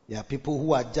 There are people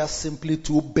who are just simply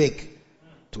too big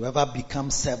to ever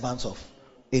become servants of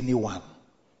anyone.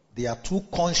 They are too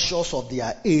conscious of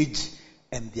their age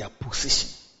and their position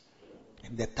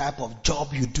and the type of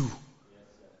job you do.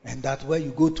 And that where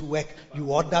you go to work, you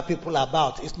order people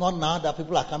about. It's not now that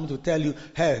people are coming to tell you,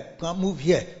 hey, come move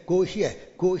here, go here,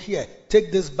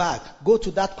 take this bag, go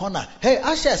to that corner. Hey,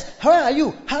 ushers, where are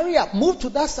you? Hurry up, move to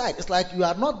that side. It's like you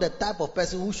are not the type of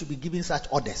person who should be giving such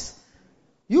orders.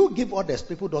 You give orders,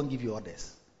 people don't give you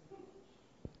orders.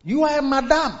 You are a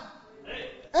madam.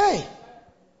 Hey.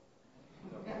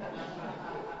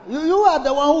 You are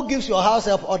the one who gives your house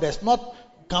help orders, not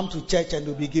come to church and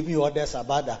you'll be giving you orders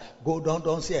about that. Go down,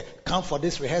 don't say, come for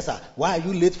this rehearsal. Why are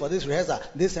you late for this rehearsal?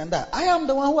 This and that. I am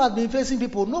the one who has been facing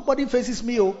people. Nobody faces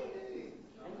me. Oh.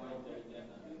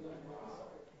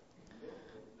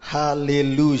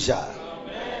 Hallelujah.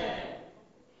 Amen.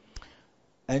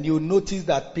 And you notice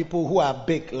that people who are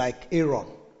big like Aaron.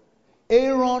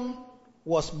 Aaron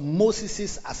was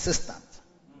Moses' assistant.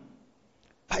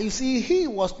 But you see, he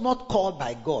was not called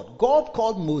by God. God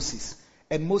called Moses.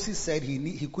 And Moses said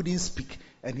he couldn't speak.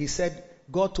 And he said,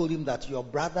 God told him that your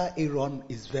brother Aaron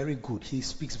is very good. He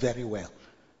speaks very well.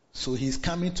 So he's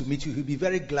coming to meet you. He'll be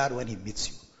very glad when he meets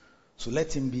you. So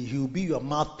let him be. He'll be your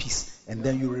mouthpiece. And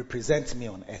then you represent me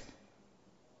on earth.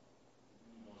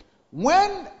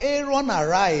 When Aaron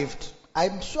arrived,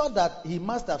 I'm sure that he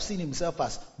must have seen himself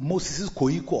as Moses'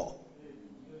 co-equal.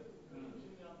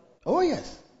 Oh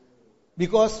yes.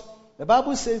 Because the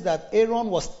Bible says that Aaron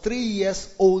was 3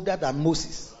 years older than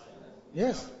Moses.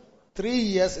 Yes. 3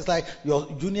 years. It's like your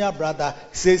junior brother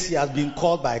says he has been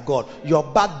called by God. Your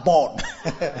backbone.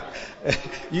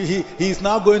 He's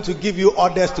now going to give you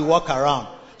orders to walk around.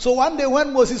 So one day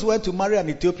when Moses went to marry an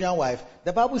Ethiopian wife,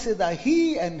 the Bible says that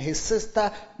he and his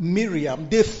sister Miriam,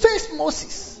 they faced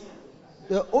Moses.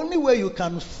 The only way you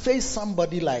can face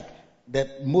somebody like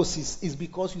that Moses is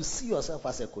because you see yourself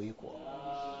as a co-equal.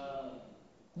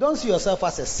 Don't see yourself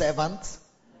as a servant.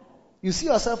 You see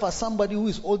yourself as somebody who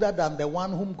is older than the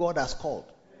one whom God has called.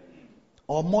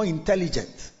 or more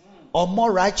intelligent or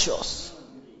more righteous.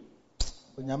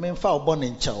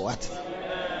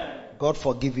 God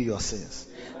forgive you your sins.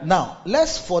 Now,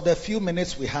 let's, for the few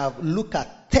minutes we have, look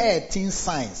at 13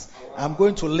 signs. I'm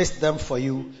going to list them for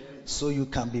you so you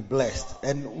can be blessed.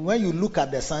 And when you look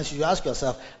at the signs, you ask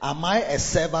yourself, am I a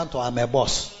servant or am I a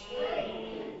boss?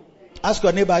 Ask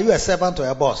your neighbor, are you a servant or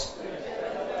a boss?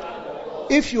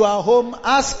 If you are home,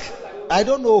 ask, I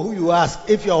don't know who you ask.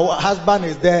 If your husband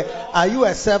is there, are you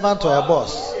a servant or a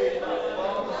boss?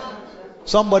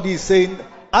 Somebody is saying,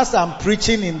 as I'm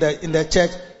preaching in the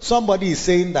church, somebody is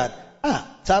saying that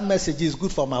message is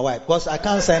good for my wife because I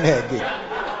can't send her again.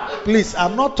 Please,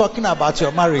 I'm not talking about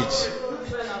your marriage.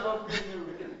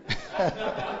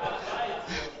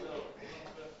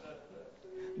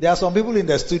 There are some people in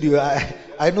the studio.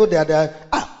 I know that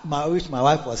I wish my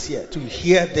wife was here to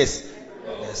hear this.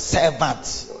 The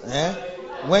servant.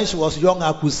 When she was young,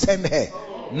 I could send her.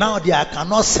 Now I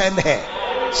cannot send her.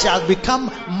 She has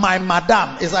become my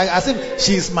madam. It's like as if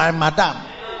she's my madam.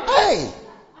 Hey!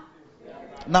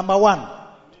 Number one,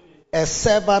 a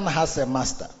servant has a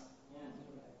master.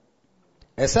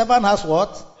 A servant has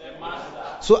what? A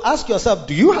master. So ask yourself,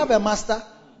 do you have a master?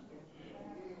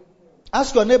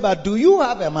 Ask your neighbor, do you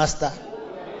have a master?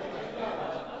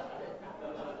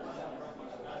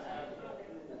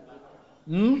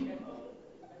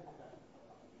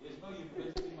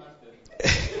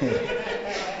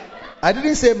 I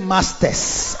didn't say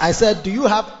masters. I said, do you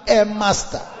have a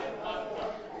master?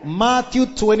 Matthew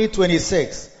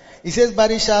 20:26. It says,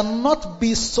 but it shall not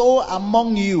be so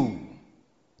among you.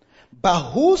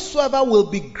 But whosoever will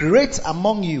be great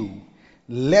among you,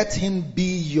 let him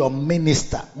be your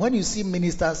minister. When you see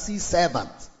minister, see servant.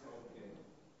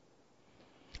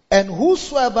 And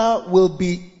whosoever will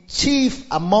be chief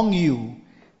among you,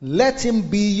 let him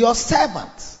be your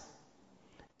servant.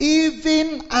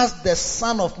 Even as the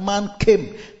Son of Man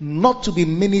came not to be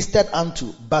ministered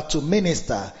unto, but to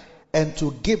minister and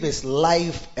to give his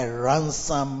life a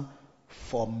ransom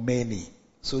for many.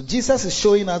 So Jesus is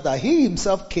showing us that he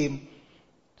himself came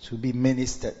to be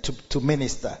ministered, to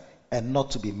minister and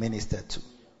not to be ministered to.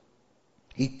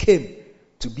 He came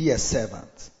to be a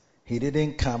servant. He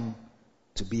didn't come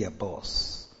to be a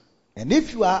boss. And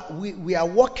if we are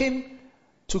working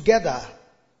together,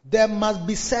 there must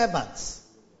be servants.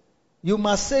 You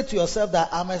must say to yourself that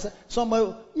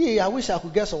somebody, I wish I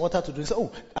could get some water to drink. Say,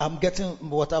 I'm getting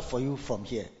water for you from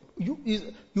here.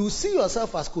 You see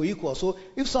yourself as co-equal. So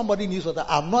if somebody needs water,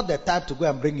 I'm not the type to go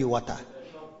and bring you water.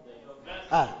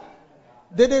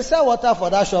 Did they sell water for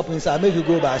that shop inside? Maybe you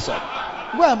go buy some.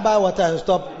 Go and buy water and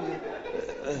stop.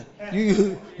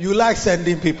 You like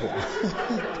sending people.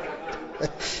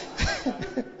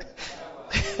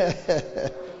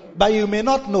 But you may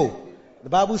not know. The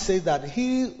Bible says that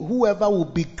whoever will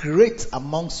be great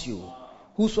amongst you,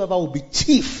 whosoever will be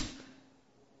chief,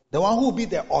 the one who will be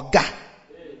the Oga.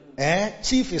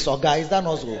 Chief is Oga, is that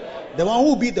not so? The one who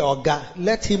will be the Oga,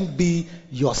 let him be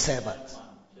your servant.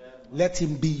 Let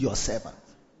him be your servant.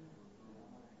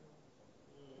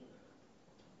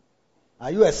 Are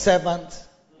you a servant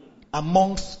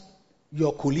amongst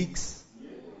your colleagues?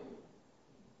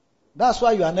 That's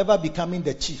why you are never becoming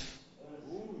the chief.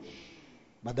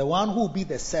 But the one who will be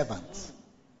the servant,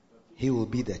 he will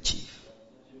be the chief.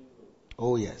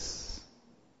 Oh yes.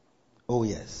 Oh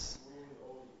yes.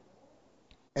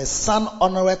 A son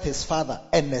honoreth his father,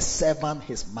 and a servant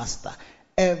his master.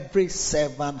 Every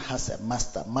servant has a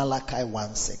master. Malachi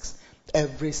 1:6.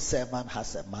 Every servant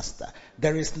has a master.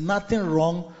 There is nothing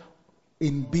wrong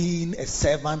in being a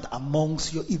servant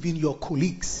amongst even your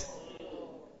colleagues.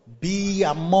 Be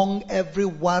among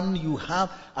everyone you have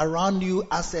around you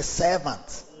as a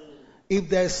servant. If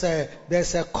there's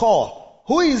a call,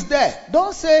 who is there?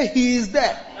 Don't say he is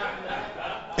there.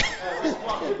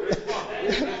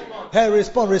 Hey,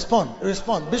 respond.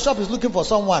 Bishop is looking for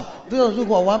someone. Bishop is looking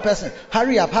for one person.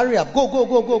 Hurry up.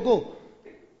 Go.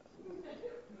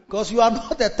 Because you are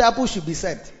not the type who should be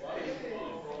sent.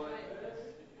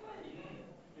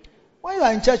 When you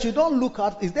are in church, you don't look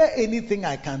at, is there anything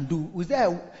I can do?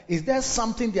 Is there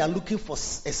something they are looking for a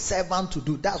servant to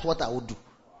do? That's what I would do.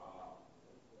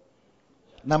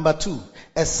 Number 2,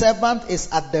 a servant is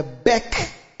at the beck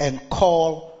and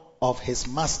call of his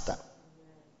master.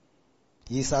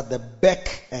 He is at the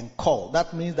beck and call.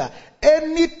 That means that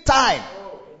any time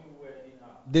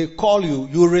they call you,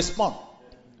 you respond.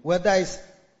 Whether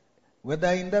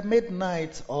in the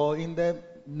midnight or in the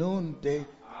noonday.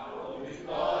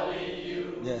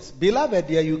 Yes, beloved,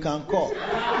 here you can call.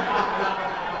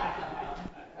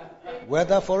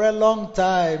 Whether for a long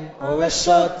time or a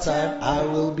short time, I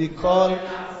will be called.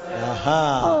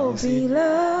 You see,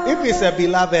 if it's a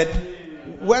beloved,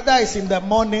 whether it's in the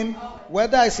morning,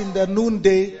 whether it's in the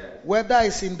noonday, whether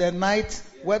it's in the night,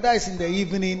 whether it's in the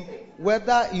evening,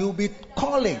 whether you'll be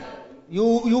calling,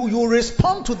 you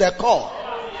respond to the call.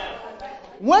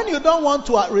 When you don't want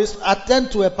to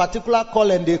attend to a particular call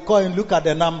and they call and look at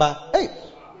the number, hey,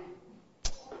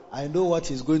 I know what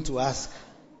he's going to ask.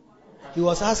 He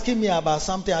was asking me about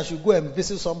something. I should go and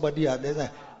visit somebody. I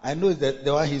know that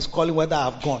the one he's calling, whether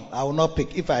I've gone. I will not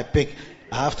pick. If I pick,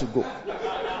 I have to go.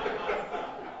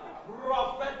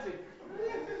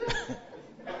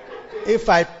 If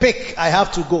I pick, I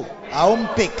have to go. I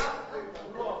won't pick.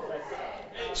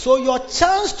 So your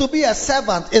chance to be a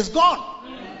servant is gone.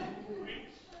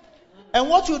 And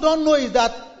what you don't know is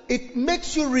that it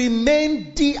makes you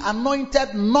remain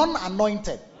de-anointed,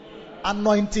 non-anointed,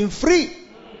 anointing free.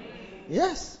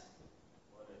 Yes.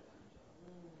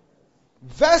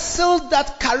 Vessels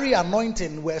that carry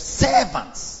anointing were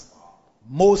servants.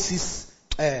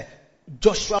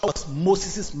 Joshua was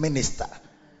Moses' minister.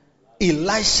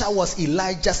 Elisha was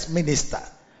Elijah's minister.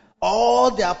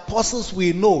 All the apostles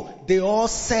we know, they all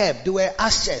served. They were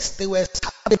ushers. They were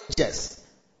scavengers.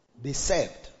 They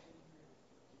served.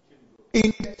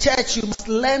 In the church, you must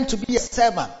learn to be a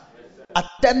servant.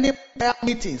 Attending prayer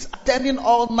meetings, attending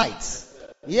all nights.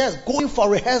 Yes, going for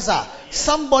rehearsal.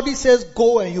 Somebody says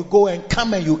go and you go, and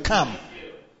come and you come.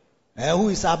 Who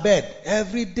is Abed?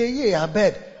 Every day, yeah,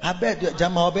 Abed,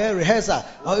 Jamal rehearsal.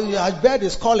 Abed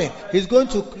is calling. He's going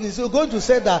to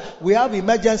say that we have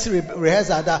emergency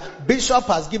rehearsal. That Bishop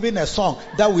has given a song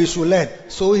that we should learn.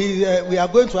 So we are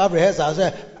going to have rehearsal. I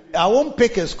say, I won't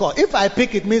pick his call. If I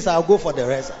pick it, means I'll go for the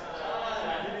rehearsal.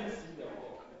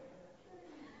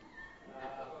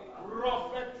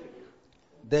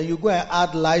 Then you go and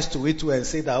add lies to it and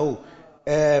say that,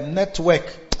 network.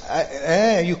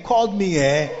 You called me,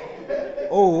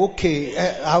 Oh, okay.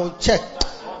 I'll check.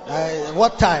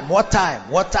 What time?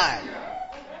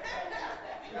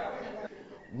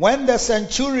 When the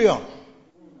centurion,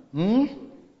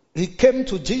 he came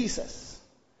to Jesus,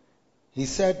 he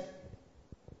said,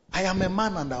 I am a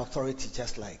man under authority,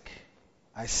 just like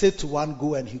I say to one,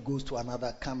 go, and he goes, to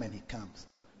another, come, and he comes.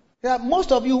 Yeah,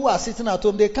 most of you who are sitting at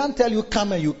home, they can't tell you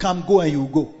come and you come, go and you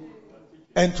go.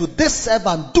 And to this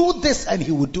servant, do this and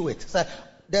he will do it. So,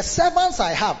 the servants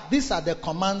I have, these are the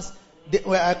commands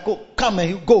where I go, come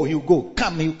and you go,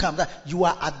 come and you come. You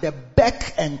are at the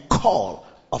beck and call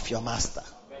of your master.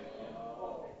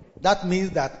 That means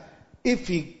that if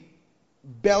he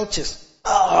belches,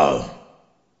 Kwajo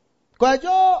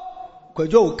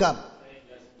will come.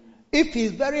 If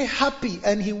he's very happy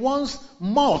and he wants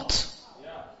malt,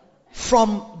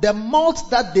 from the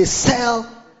malt that they sell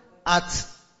at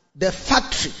the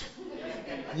factory.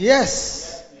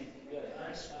 Yes.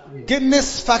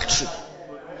 Guinness factory.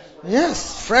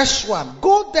 Yes, fresh one.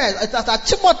 Go there. It's at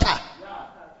Chimota.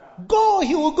 Go,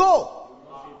 he will go.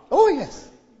 Oh yes.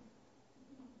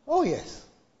 Oh yes.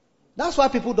 That's why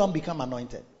people don't become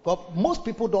anointed. But most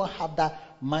people don't have that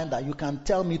mind that you can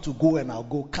tell me to go and I'll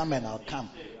go, come and I'll come.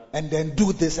 And then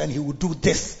do this and he will do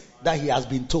this that he has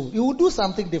been told. He will do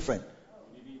something different.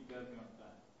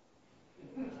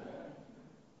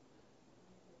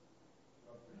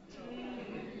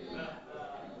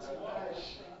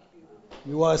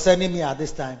 You are sending me at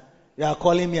this time. You are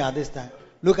calling me at this time.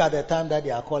 Look at the time that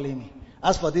they are calling me.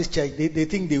 As for this church, they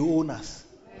think they own us.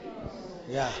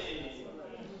 Yeah.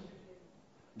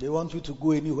 They want you to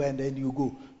go anywhere and then you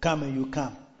go. Come and you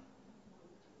come.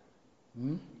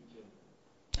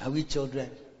 Are we children?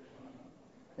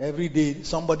 Every day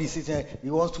somebody sits there, he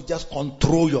wants to just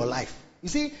control your life. You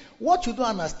see, what you don't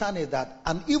understand is that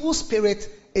an evil spirit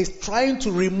is trying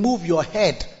to remove your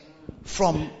head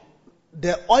from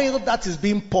the oil that is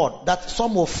being poured, that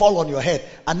some will fall on your head.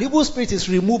 An evil spirit is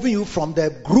removing you from the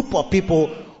group of people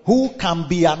who can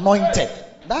be anointed.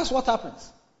 That's what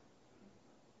happens.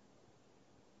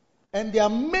 And there are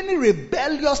many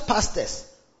rebellious pastors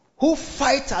who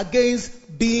fight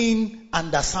against being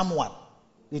under someone.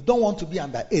 They don't want to be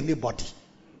under anybody.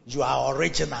 You are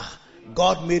original.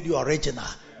 God made you original.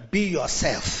 Be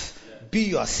yourself. Be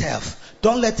yourself.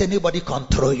 Don't let anybody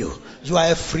control you. You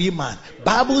are a free man.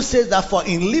 Bible says that for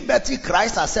in liberty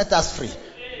Christ has set us free.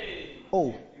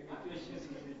 Oh.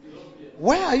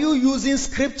 Why are you using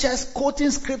scriptures,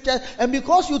 quoting scriptures? And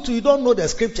because you don't know the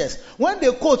scriptures, when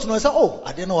they quote, you say, oh,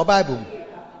 I didn't know a Bible.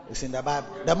 It's in the Bible.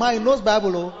 The man knows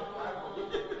Bible,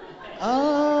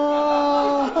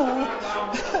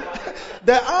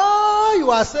 the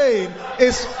you are saying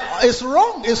is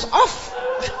wrong, is off.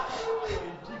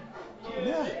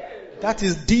 Yeah, that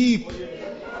is deep.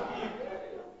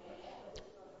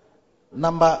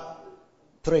 Number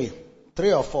 3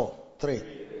 or 4? 3.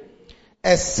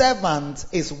 A servant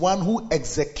is one who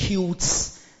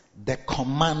executes the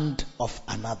command of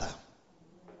another.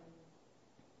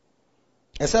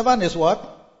 A servant is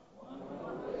what?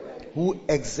 Who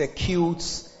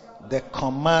executes the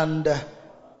command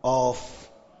of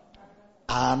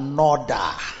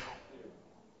another.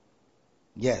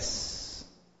 Yes.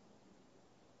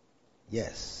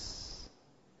 Yes.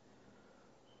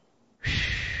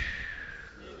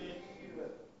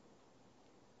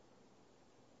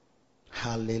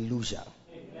 Hallelujah.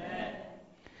 Amen.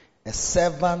 A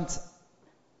servant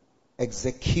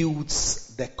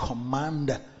executes the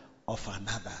command of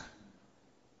another.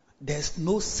 There's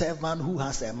no servant who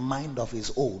has a mind of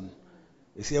his own.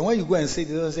 You see, when you go and say,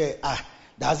 they say,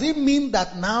 does it mean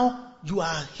that now you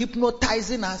are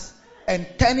hypnotizing us and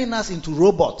turning us into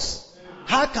robots?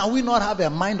 How can we not have a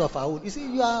mind of our own? You see,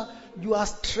 you are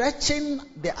stretching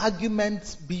the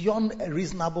argument beyond a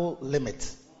reasonable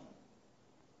limit.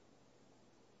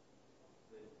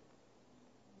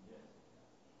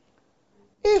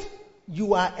 If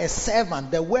you are a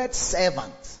servant, the word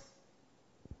servant,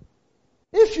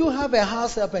 if you have a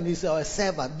house help and he's a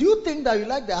servant, do you think that you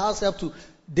like the house help to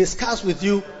discuss with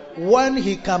you when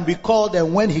he can be called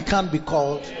and when he can't be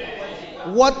called?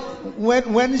 What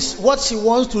she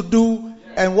wants to do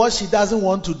and what she doesn't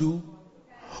want to do?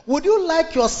 Would you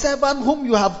like your servant whom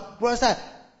you have said,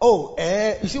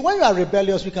 you see, when you are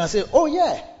rebellious, you can say, oh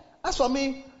yeah, as for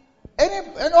me,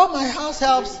 and all my house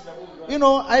helps,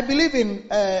 I believe in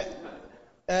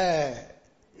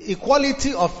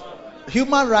equality of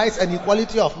human rights and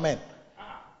equality of men.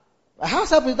 A house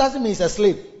help doesn't mean it's a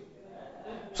slave.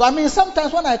 So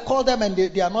sometimes when I call them and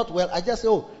they are not well, I just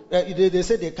say, they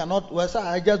say they cannot well, so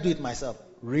I just do it myself.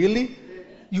 Really?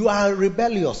 You are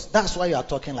rebellious. That's why you are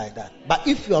talking like that. But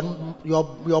if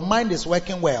your mind is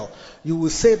working well, you will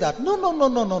say that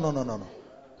no.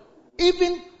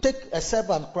 Even take a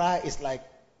servant cry is like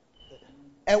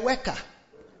a worker.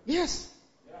 Yes.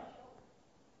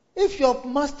 If your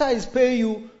master is paying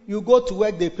you, you go to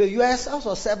work, they pay you. You are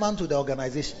also a servant to the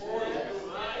organization.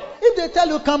 If they tell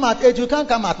you come at 8, you can't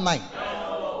come at 9.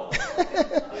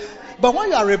 But when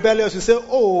you are rebellious, you say,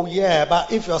 oh yeah,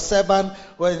 but if your servant,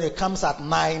 when it comes at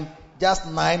 9,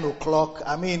 just 9 o'clock,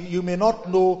 you may not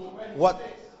know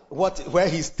where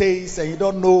he stays, and you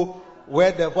don't know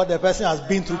what the person has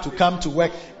been through to come to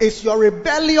work. It's your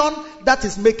rebellion that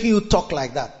is making you talk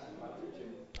like that.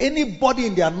 Anybody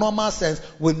in their normal sense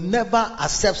will never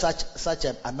accept such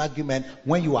an argument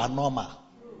when you are normal.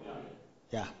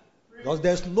 Yeah. Because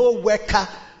there's no worker.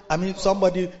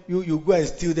 Somebody, you go and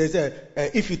steal, they say,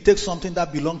 if you take something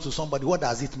that belongs to somebody, what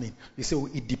does it mean? You say,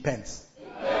 it depends.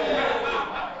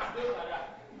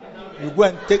 You go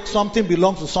and take something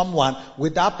belongs to someone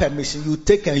without permission, you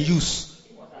take and use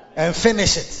and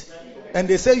finish it. And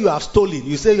they say you have stolen.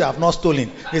 You say you have not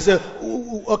stolen. They say,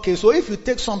 okay, so if you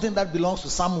take something that belongs to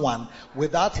someone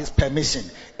without his permission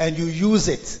and you use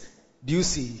it, do you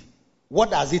see?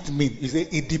 What does it mean? You say,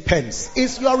 it depends.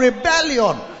 It's your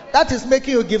rebellion that is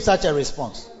making you give such a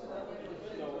response.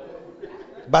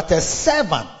 But a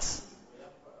servant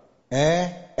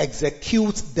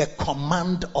executes the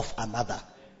command of another.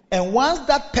 And once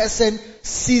that person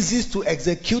ceases to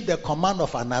execute the command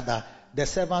of another, the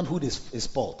servanthood is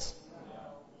spoiled.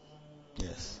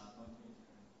 Yes.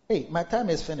 Hey, my time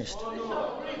is finished.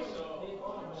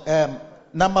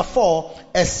 Number 4,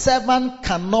 a servant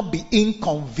cannot be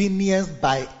inconvenienced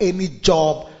by any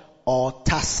job or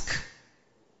task.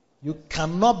 You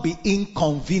cannot be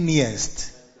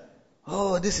inconvenienced.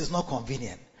 Oh, this is not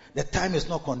convenient. The time is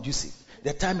not conducive.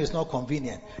 The time is not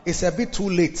convenient. It's a bit too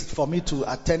late for me to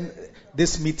attend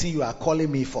this meeting you are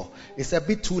calling me for. It's a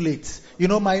bit too late.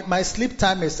 My sleep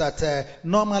time is at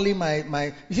normally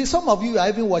my you see, some of you are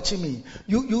even watching me.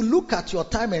 You look at your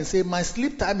time and say my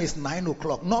sleep time is 9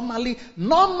 o'clock. Normally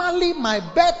my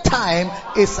bedtime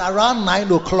is around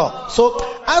 9 o'clock. So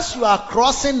as you are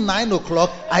crossing 9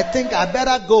 o'clock, I think I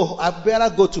better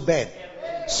go to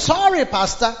bed. Sorry,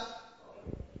 Pastor.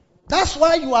 That's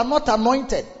why you are not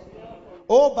anointed.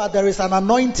 Oh, but there is an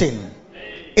anointing.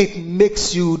 It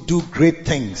makes you do great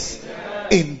things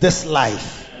in this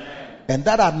life. And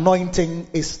that anointing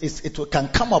it can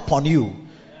come upon you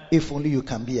if only you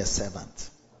can be a servant.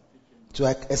 So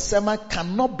a servant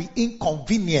cannot be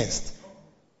inconvenienced.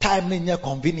 Time is not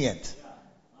convenient.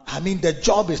 The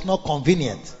job is not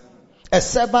convenient. A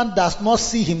servant does not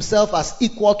see himself as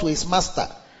equal to his master.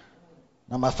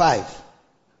 Number 5.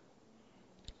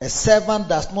 A servant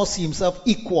does not see himself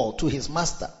equal to his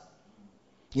master.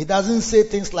 He doesn't say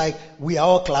things like, we are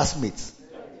all classmates,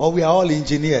 or we are all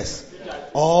engineers,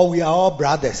 or we are all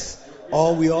brothers,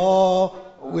 or we are all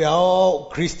We are all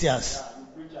Christians.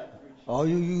 Or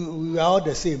we are all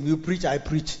the same. You preach, I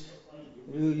preach.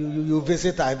 You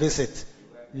visit, I visit.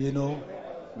 You know.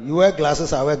 You wear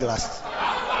glasses, I wear glasses.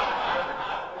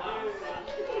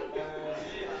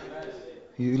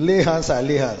 You lay hands, I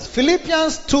lay hands.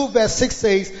 Philippians 2 verse 6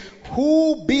 says,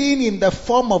 who being in the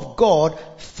form of God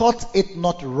thought it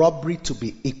not robbery to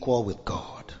be equal with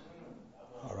God.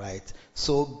 Alright.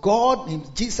 So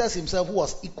God, Jesus himself who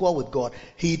was equal with God,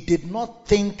 he did not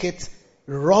think it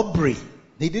robbery.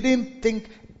 He didn't think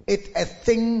it a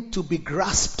thing to be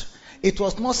grasped. It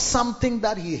was not something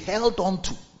that he held on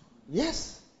to.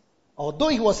 Yes. Although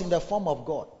he was in the form of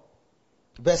God.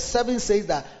 Verse 7 says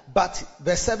that,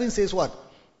 verse 7 says what?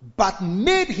 But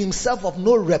made himself of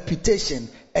no reputation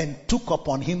and took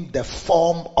upon him the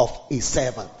form of a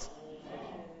servant.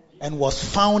 And was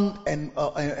found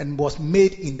and was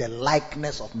made in the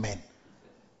likeness of men.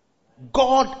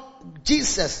 God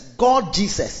Jesus,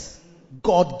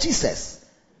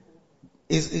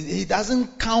 he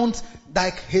doesn't count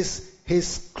like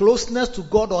his closeness to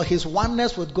God or his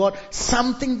oneness with God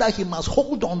something that he must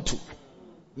hold on to.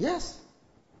 Yes.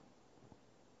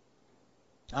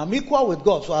 I'm equal with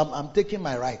God, so I'm taking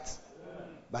my rights.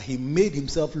 But he made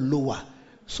himself lower.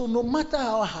 So no matter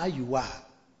how high you are,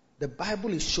 the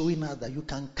Bible is showing us that you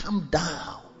can come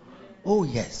down. Oh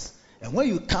yes. And when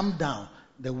you come down,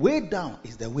 the way down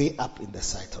is the way up in the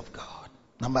sight of God.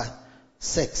 Number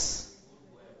 6.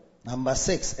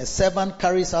 A servant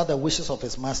carries out the wishes of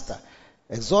his master.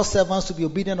 Exhort servants to be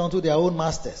obedient unto their own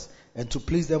masters and to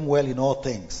please them well in all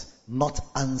things, not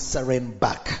answering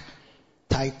back.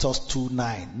 Titus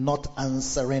 2:9, not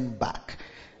answering back.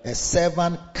 A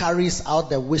servant carries out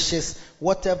the wishes.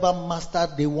 Whatever master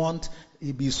they want,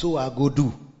 it be so I go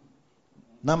do.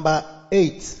 Number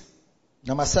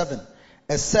 7.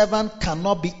 A servant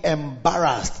cannot be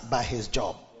embarrassed by his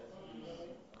job.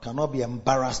 Cannot be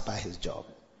embarrassed by his job.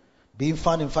 Being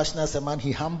found in fashion as a man,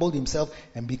 he humbled himself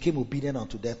and became obedient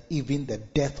unto death, even the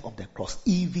death of the cross.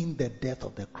 Even the death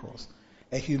of the cross.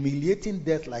 A humiliating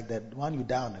death like the one you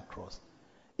die on the cross.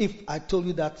 If I told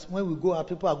you that when we go out,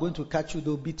 people are going to catch you,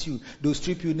 they'll beat you, they'll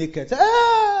strip you naked.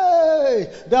 Hey!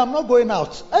 I'm not going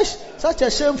out. Such a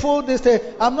shameful this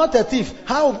day. I'm not a thief.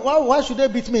 Why should they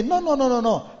beat me?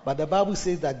 No. But the Bible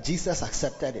says that Jesus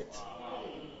accepted it.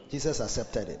 Jesus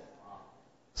accepted it.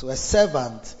 So a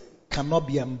servant cannot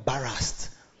be embarrassed.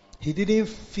 He didn't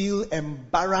feel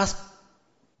embarrassed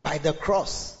by the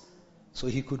cross, so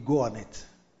he could go on it.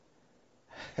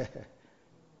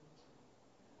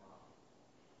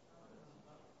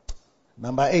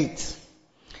 Number 8.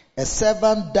 A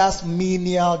servant does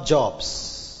menial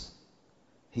jobs.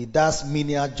 He does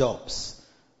menial jobs.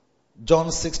 John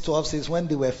 6:12 says, when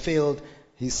they were filled,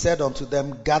 he said unto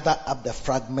them, gather up the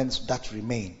fragments that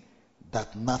remain,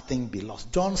 that nothing be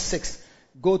lost. John 6,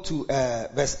 go to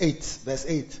verse 8.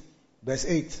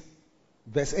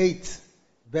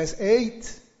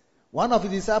 One of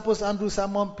his disciples, Andrew,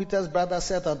 Simon Peter's brother,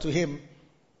 said unto him,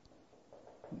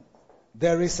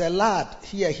 there is a lad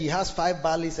here, he has 5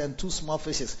 barleys and 2 small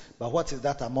fishes, but what is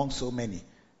that among so many?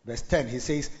 Verse 10, he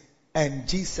says, and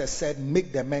Jesus said,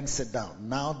 make the men sit down.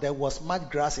 Now there was much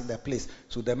grass in the place,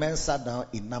 so the men sat down,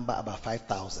 in number about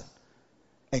 5,000.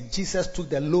 And Jesus took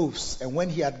the loaves, and when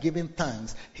he had given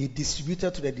thanks, he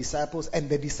distributed to the disciples, and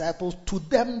the disciples to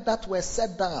them that were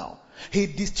set down. He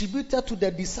distributed to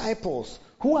the disciples.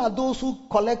 Who are those who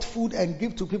collect food and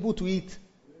give to people to eat?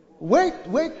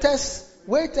 Waiters.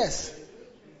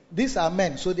 These are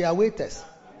men, so they are waiters.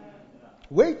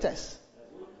 Waiters.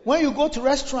 When you go to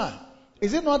restaurant,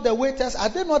 is it not the waiters? Are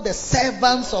they not the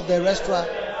servants of the restaurant?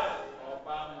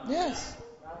 Yes.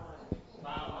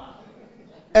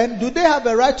 And do they have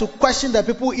a right to question the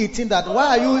people eating that?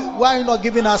 Why are you not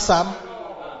giving us some?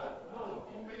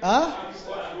 Huh?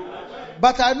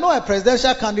 But I know a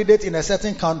presidential candidate in a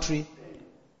certain country.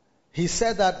 He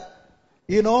said that,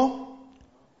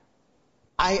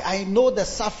 I know the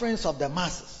sufferings of the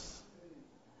masses.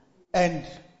 And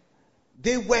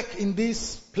they work in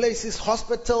these places,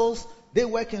 hospitals, they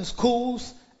work in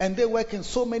schools, and they work in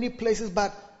so many places.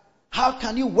 But how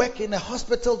can you work in a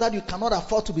hospital that you cannot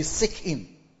afford to be sick in?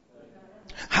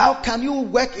 How can you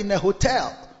work in a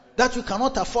hotel that you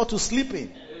cannot afford to sleep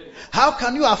in? How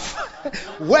can you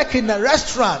work in a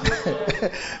restaurant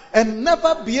and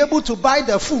never be able to buy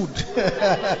the food?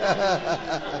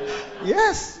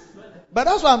 Yes. But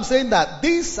that's why I'm saying that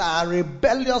these are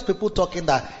rebellious people talking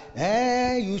that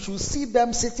you should see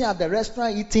them sitting at the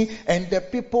restaurant eating, and the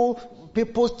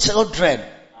people's children,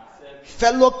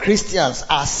 fellow Christians,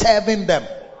 are serving them.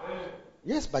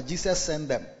 Yes, but Jesus sent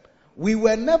them. We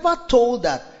were never told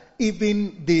that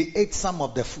even they ate some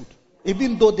of the food.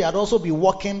 Even though they had also been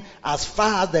walking as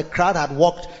far as the crowd had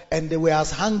walked, and they were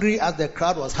as hungry as the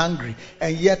crowd was hungry.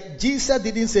 And yet Jesus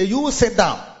didn't say, you will sit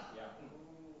down.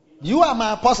 You are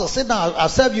my apostle, sit down, I'll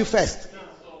serve you first.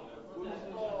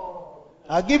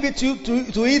 I'll give it to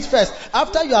you to eat first.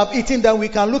 After you have eaten, then we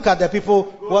can look at the people,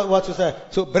 what to say.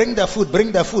 So bring the food,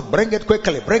 bring it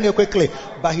quickly.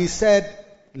 But he said,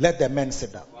 let the men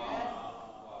sit down.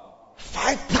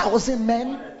 5,000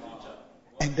 men.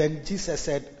 And then Jesus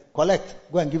said, collect,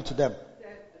 go and give to them.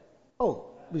 Oh,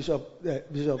 Bishop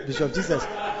Jesus,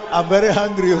 I'm very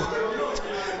hungry.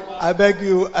 I beg,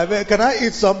 can I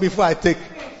eat some before I take?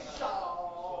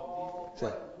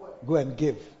 So, go and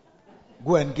give.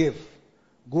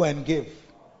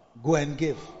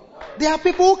 There are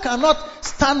people who cannot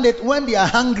stand it when they are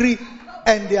hungry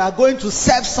and they are going to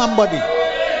serve somebody.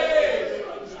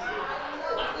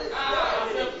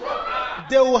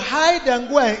 They will hide and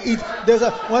go and eat.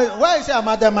 Why is it I'm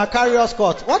at the Makarios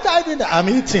court? What are you doing? I'm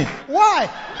eating. Why?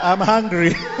 I'm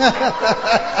hungry.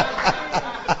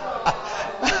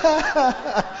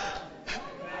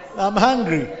 I'm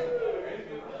hungry.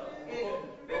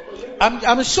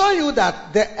 I'm showing you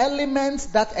that the elements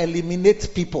that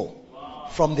eliminate people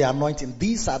from the anointing,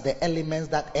 these are the elements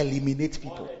that eliminate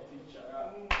people.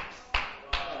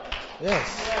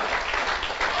 Yes.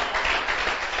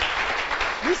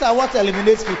 These are what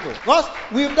eliminates people. Because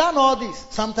we've done all this.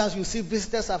 Sometimes you see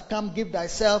visitors have come, give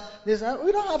thyself. They say,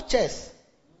 we don't have chairs.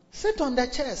 Sit on the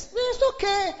chairs. It's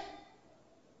okay.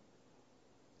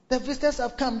 The visitors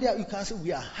have come there. You can see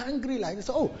we are hungry like this.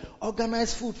 Oh,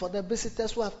 organize food for the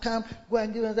visitors who have come. Go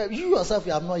and give them. You yourself,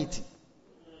 you have not eaten.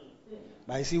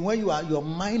 But you see, when your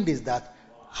mind is that,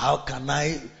 how can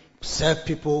I serve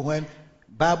people when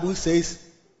Bible says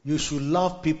you should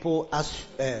love people as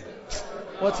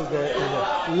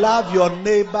love your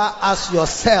neighbor as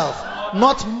yourself,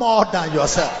 not more than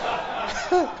yourself.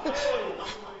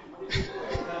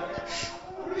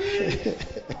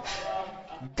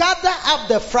 Gather up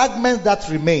the fragments that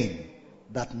remain,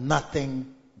 that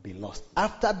nothing be lost.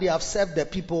 After they have served the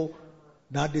people,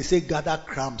 now they say gather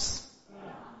crumbs.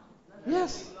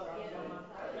 Yes.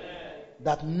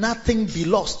 That nothing be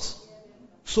lost.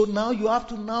 So now you have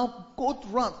to now go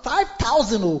around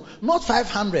 5,000, not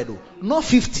 500, not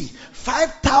 50,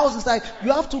 5,000. Like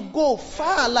you have to go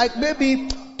far, like maybe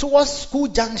towards School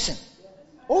Junction.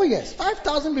 Oh yes,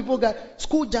 5,000 people got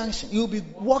School Junction. You'll be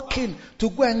walking to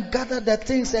go and gather the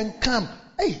things and come.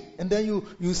 Hey, and then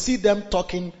you see them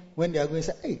talking when they are going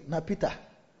to say, hey, now Peter,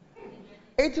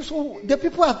 the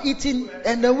people have eaten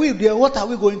and then what are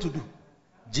we going to do?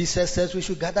 Jesus says we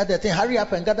should gather the thing. Hurry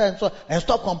up and gather and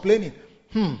stop complaining.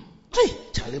 Hey,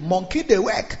 Charlie, monkey they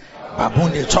work,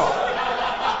 baboon they chop.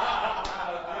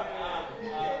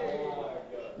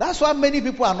 That's why many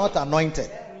people are not anointed.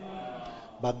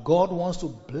 But God wants to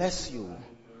bless you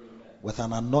with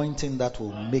an anointing that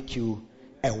will make you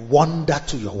a wonder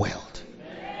to your world.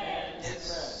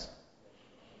 Yes.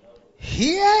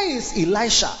 Here is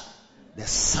Elisha, the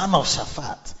son of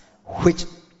Shaphat, which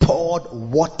poured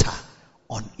water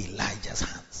on Elijah's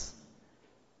hands.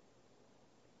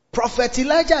 Prophet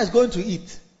Elijah is going to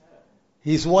eat.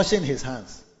 He's washing his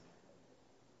hands.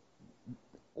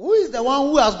 Who is the one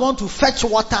who has gone to fetch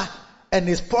water and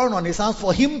is pouring on his hands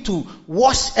for him to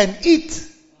wash and eat?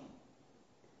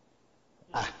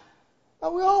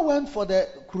 But we all went for the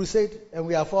crusade and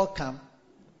we have all come.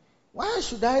 Why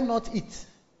should I not eat?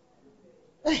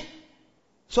 Hey,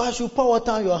 so I should pour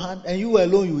water on your hand and you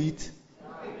alone you eat?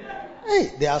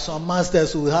 Hey, there are some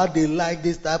masters who hardly like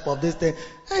this type of this thing.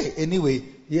 Hey, anyway,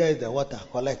 here is the water.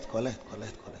 Collect.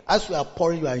 As we are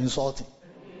pouring, you are insulting.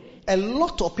 A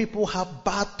lot of people have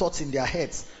bad thoughts in their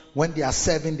heads when they are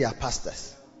serving their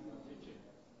pastors,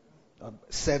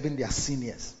 serving their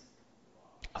seniors,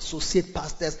 associate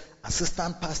pastors,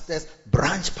 assistant pastors,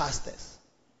 branch pastors.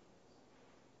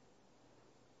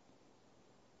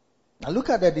 Now look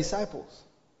at the disciples.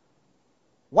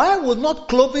 Why would not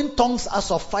cloven tongues as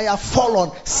of fire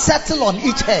settle on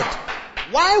each head?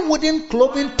 Why wouldn't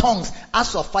cloven tongues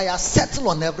as of fire settle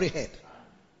on every head?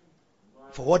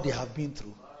 For what they have been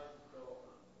through.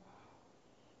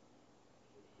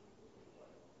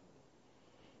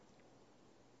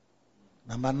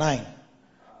 Number 9.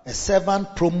 A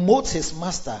servant promotes his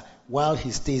master while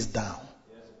he stays down.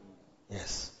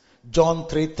 Yes. John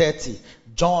 3:30.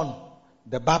 John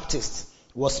the Baptist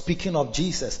was speaking of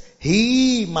Jesus.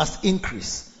 He must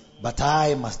increase, but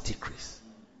I must decrease.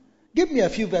 Give me a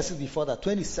few verses before that.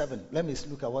 27. Let me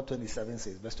look at what 27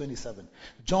 says. Verse 27.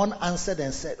 John answered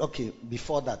and said, okay,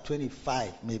 before that,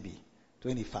 25 maybe.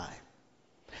 25.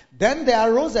 Then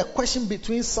there arose a question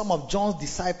between some of John's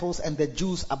disciples and the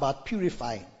Jews about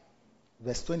purifying.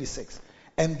 Verse 26.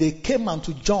 And they came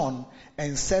unto John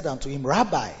and said unto him,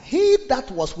 Rabbi, he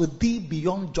that was with thee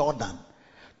beyond Jordan,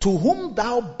 to whom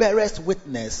thou bearest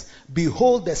witness,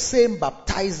 behold, the same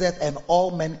baptizeth, and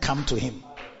all men come to him.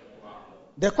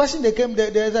 The question they came,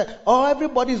 they said, oh,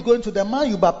 everybody is going to the man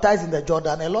you baptized in the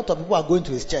Jordan. A lot of people are going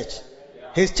to his church.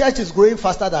 His church is growing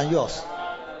faster than yours.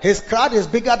 His crowd is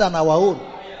bigger than our own.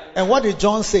 And what did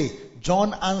John say?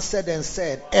 John answered and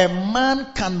said, a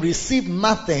man can receive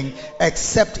nothing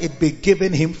except it be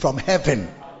given him from heaven.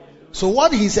 So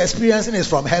what he's experiencing is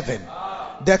from heaven.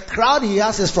 The crowd he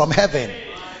has is from heaven.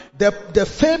 The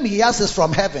fame he has is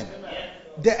from heaven.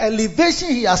 The elevation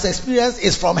he has experienced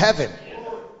is from heaven.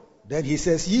 Then he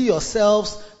says, ye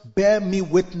yourselves bear me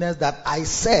witness that I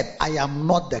said I am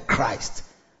not the Christ,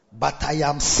 but I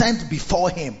am sent before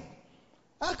him.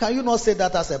 How can you not say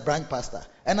that as a branch pastor?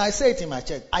 And I say it in my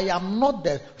church. I am not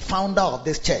the founder of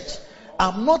this church.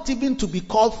 I'm not even to be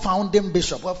called founding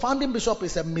bishop. Well, founding bishop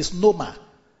is a misnomer.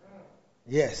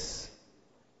 Yes.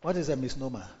 What is a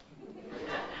misnomer?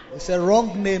 It's a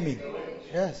wrong naming.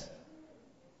 Yes.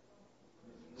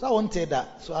 So I won't say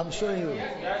that. So I'm showing you.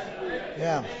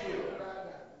 Yeah.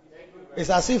 It's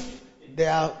as if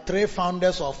there are 3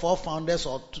 founders or 4 founders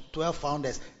or 12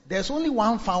 founders. There's only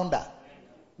one founder.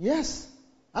 Yes.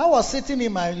 I was sitting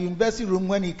in my university room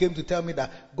when he came to tell me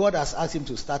that God has asked him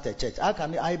to start a church. How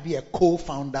can I be a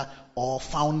co-founder or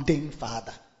founding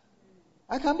father?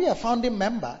 I can be a founding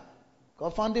member.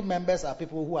 Because founding members are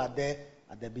people who are there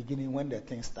at the beginning when the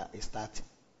thing is starting.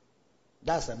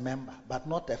 That's a member, but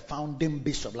not a founding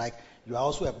bishop. Like you are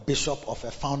also a bishop of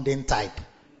a founding type.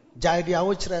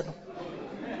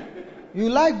 You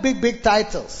like big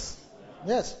titles.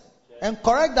 Yes. And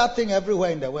correct that thing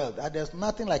everywhere in the world. There's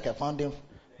nothing like a founding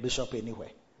bishop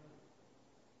anywhere.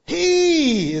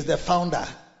 He is the founder.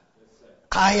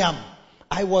 I am.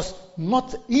 I was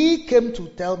not. He came to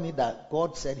tell me that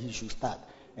God said he should start.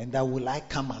 And that will I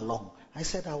come along? I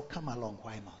said I will come along.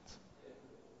 Why not?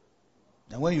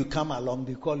 And when you come along,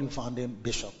 they call you founding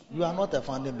bishop. You are not a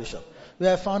founding bishop. You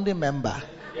are a founding member.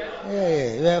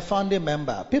 Yeah, you are a founding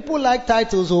member. People like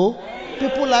titles, oh.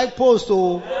 People like posts,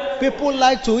 oh. People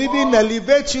like to even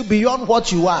elevate you beyond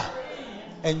what you are.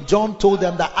 And John told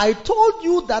them that I told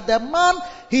you that the man,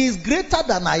 he is greater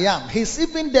than I am. He's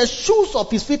even the shoes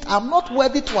of his feet I'm not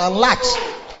worthy to unlatch.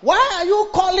 Why are you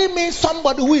calling me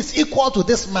somebody who is equal to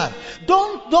this man?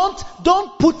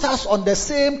 Don't put us in the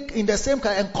same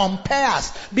kind and compare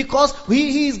us, because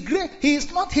he is great. He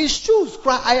is not his shoes.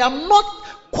 I am not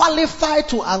qualified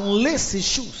to unlace his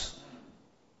shoes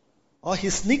or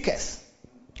his sneakers.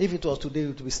 If it was today, it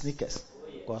would be sneakers,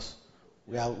 because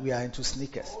we are into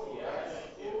sneakers.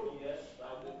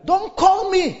 Don't call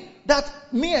me that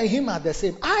me and him are the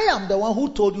same. I am the one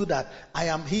who told you that I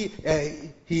am he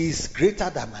is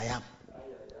greater than I am.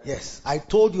 Yes, I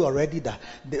told you already that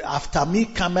after me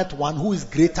cometh one who is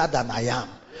greater than I am.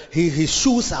 His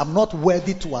shoes are not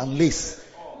worthy to unlace.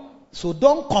 So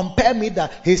don't compare me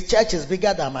that his church is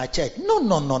bigger than my church. No.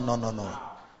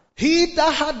 He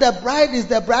that had the bride is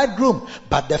the bridegroom,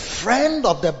 but the friend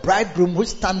of the bridegroom which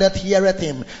standeth heareth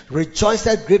him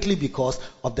rejoiceth greatly because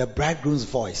of the bridegroom's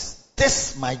voice.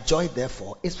 This my joy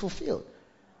therefore is fulfilled.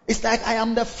 It's like I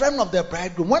am the friend of the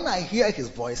bridegroom. When I hear his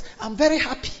voice, I'm very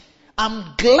happy.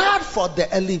 I'm glad for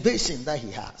the elevation that he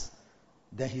has.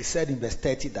 Then he said in verse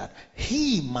 30 that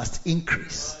he must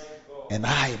increase and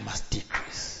I must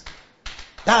decrease.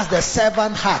 That's the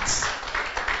servant heart.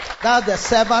 That's the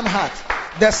servant heart.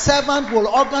 The servant will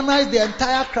organize the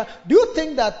entire crowd. Do you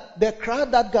think that the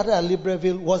crowd that gathered at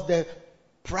Libreville was the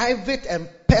private and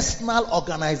personal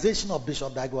organization of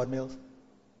Bishop Dagwood Mills?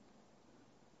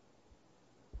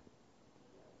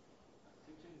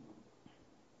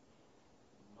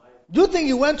 Do you think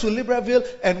he went to Libreville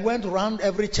and went around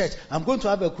every church? I'm going to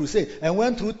have a crusade. And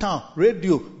went through town,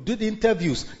 radio, did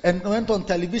interviews, and went on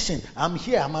television. I'm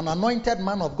here. I'm an anointed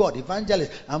man of God,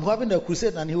 evangelist. I'm having a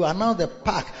crusade, and he will announce the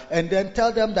park and then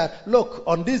tell them that, look,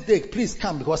 on this day, please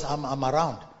come because I'm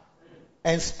around.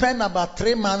 And spend about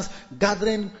 3 months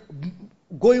gathering,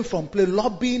 going from place,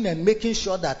 lobbying and making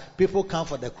sure that people come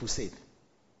for the crusade.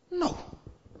 No.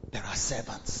 There are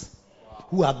servants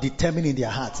who have determined in their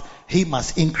hearts, he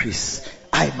must increase,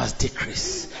 I must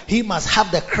decrease. He must have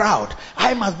the crowd,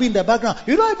 I must be in the background.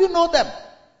 You don't even know them.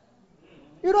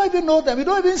 You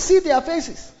don't even see their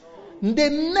faces. They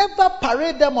never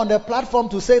parade them on the platform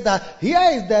to say that here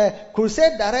is the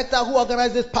crusade director who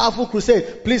organized this powerful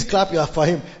crusade. Please clap for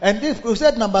him. And this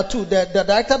crusade number 2, the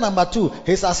director number 2,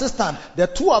 his assistant, the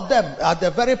 2 of them are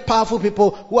the very powerful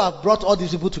people who have brought all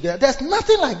these people together. There's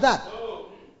nothing like that.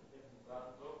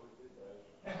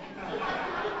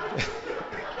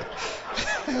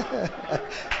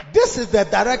 This is the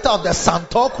director of the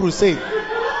Santor Crusade.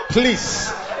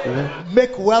 Please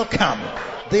make welcome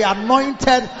the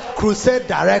anointed crusade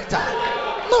director.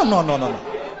 No.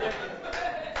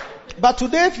 But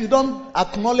today, if you don't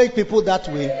acknowledge people that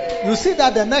way, you see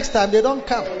that the next time they don't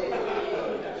come.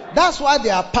 That's why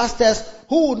there are pastors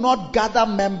who will not gather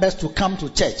members to come to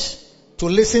church to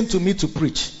listen to me to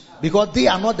preach, because they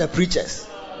are not the preachers.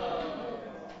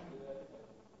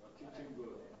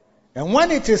 And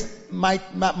when it is my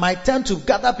turn to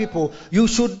gather people, you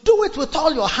should do it with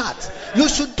all your heart. You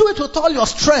should do it with all your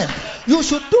strength. You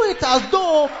should do it as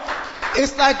though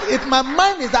it's like, if my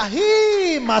mind is that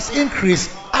he must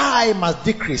increase, I must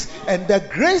decrease. And the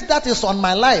grace that is on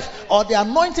my life, or the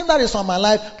anointing that is on my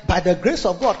life, by the grace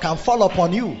of God, can fall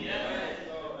upon you.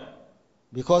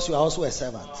 Because you are also a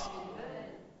servant.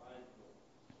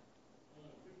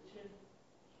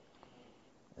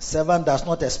 A servant does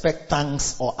not expect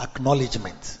thanks or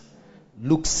acknowledgement.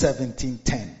 Luke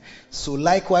 17:10. So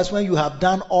likewise, when you have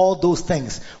done all those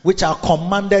things which are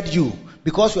commanded you,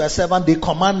 because you are a servant, they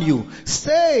command you,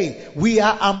 say, we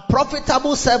are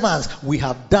unprofitable servants. We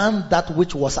have done that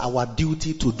which was our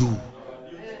duty to do.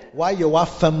 While you are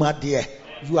firmer there,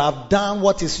 you have done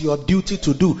what is your duty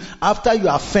to do. After you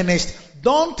are finished,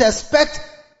 don't expect,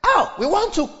 we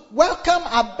want to welcome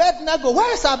Abednego.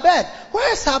 Where is Abed?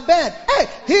 Where is Abed? Hey,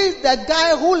 he's the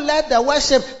guy who led the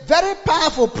worship. Very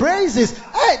powerful praises.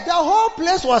 Hey, the whole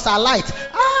place was alight.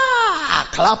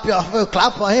 Clap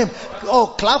for him.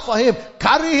 Oh, clap for him.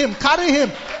 Carry him.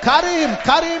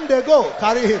 They go.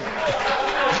 Carry him.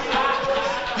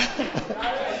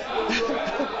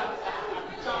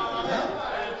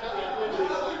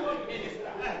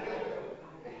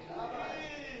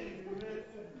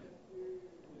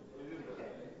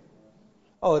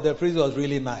 Oh, the praise was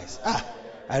really nice.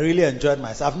 I really enjoyed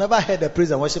myself. I've never heard a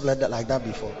praise and worship like that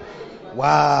before.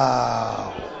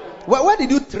 Wow. Where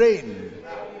did you train?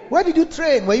 Where did you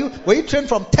train? Were you trained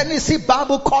from Tennessee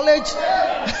Bible College?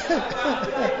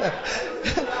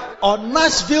 Or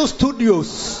Nashville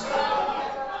Studios?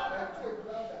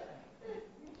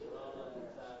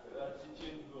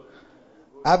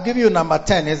 I've given you number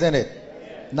 10, isn't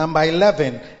it? Number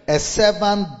 11, a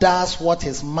servant does what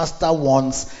his master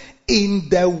wants in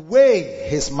the way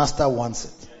his master wants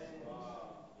it.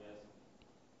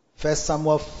 1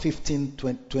 Samuel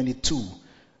 15:22.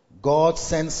 God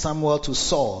sent Samuel to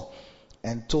Saul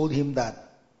and told him that,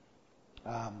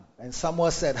 and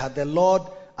Samuel said, had the Lord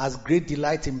as great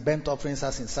delight in burnt offerings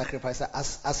as in sacrifice,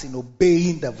 as in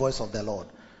obeying the voice of the Lord.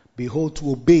 Behold,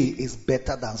 to obey is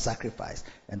better than sacrifice,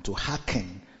 and to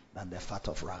hearken than the fat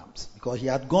of rams. Because he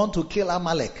had gone to kill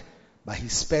Amalek, but he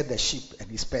spared the sheep and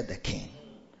he spared the king.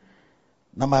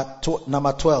 Number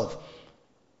 12.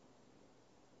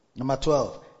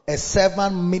 A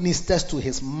servant ministers to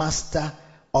his master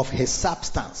of his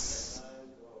substance.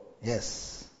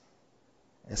 Yes.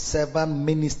 A servant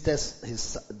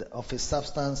ministers of his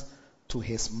substance to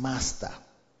his master.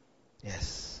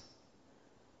 Yes.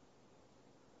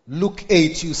 Luke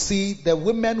 8, you see the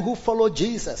women who followed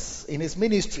Jesus in his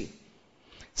ministry.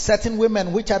 Certain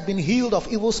women which had been healed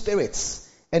of evil spirits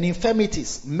and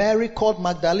infirmities. Mary called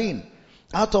Magdalene.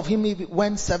 Out of him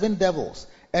went 7 devils.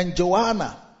 And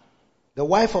Joanna, the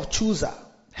wife of Chusa,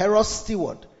 Herod's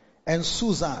steward, and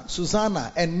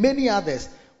Susanna, and many others,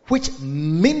 which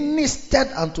ministered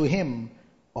unto him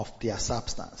of their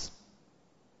substance.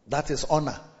 That is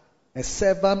honor. A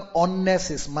servant honors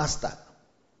his master.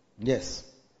 Yes.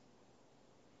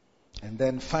 And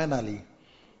then finally,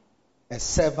 a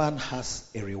servant has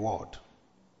a reward.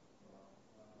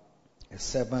 A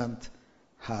servant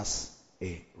has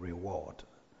a reward.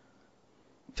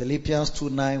 Philippians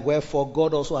 2:9, wherefore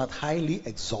God also hath highly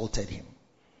exalted him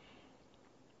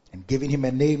and given him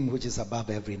a name which is above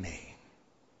every name.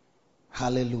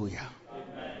 Hallelujah.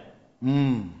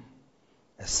 Amen.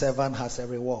 A servant has a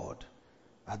reward.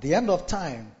 At the end of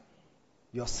time,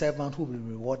 your servant will be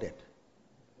rewarded.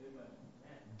 Amen.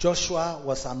 Joshua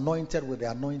was anointed with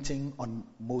the anointing on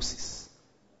Moses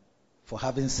for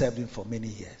having served him for many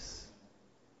years.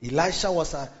 Elisha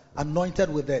was anointed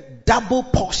with a double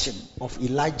portion of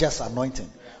Elijah's anointing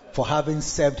for having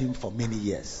served him for many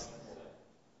years.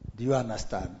 Do you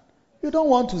understand? You don't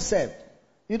want to serve.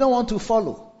 You don't want to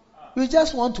follow. You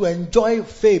just want to enjoy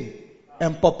fame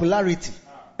and popularity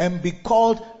and be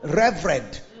called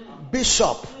reverend,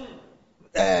 bishop,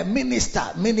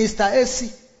 minister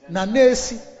AC,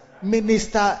 nanesi,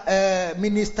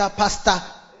 minister pastor,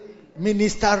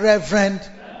 minister reverend.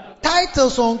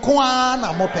 Titles on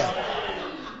Kwana Mope.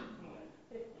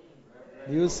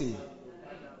 You see?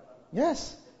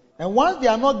 Yes. And once they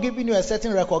are not giving you a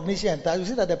certain recognition, you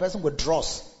see that the person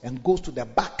withdraws and goes to the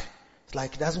back. It's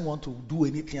like he doesn't want to do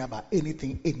anything about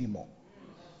anything anymore.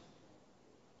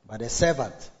 But the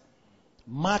servant,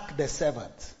 mark the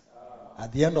servant.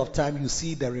 At the end of time, you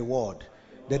see the reward.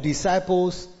 The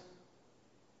disciples,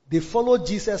 they followed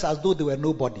Jesus as though they were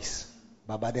nobodies.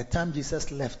 But by the time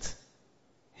Jesus left,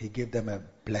 he gave them a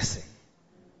blessing.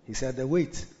 He said,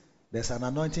 wait, there's an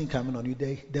anointing coming on you.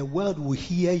 The world will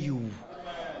hear you.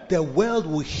 The world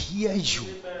will hear you.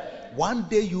 One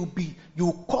day you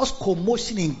cause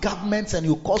commotion in governments and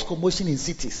you cause commotion in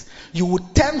cities. You will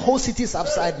turn whole cities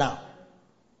upside down.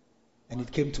 And it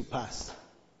came to pass.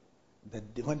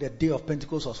 When the day of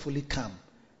Pentecost was fully come,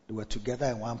 they were together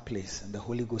in one place and the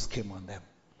Holy Ghost came on them.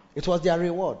 It was their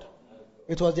reward.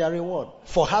 It was their reward.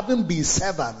 For having been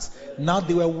servants, now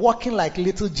they were walking like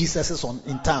little Jesuses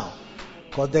in town.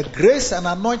 Because the grace and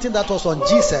anointing that was on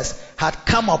Jesus had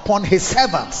come upon his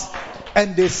servants.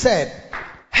 And they said,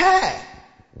 hey,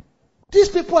 these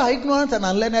people are ignorant and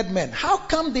unlearned men. How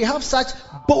come they have such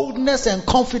boldness and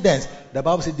confidence? The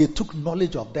Bible says they took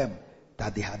knowledge of them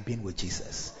that they had been with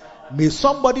Jesus. May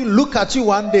somebody look at you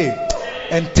one day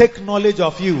and take knowledge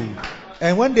of you.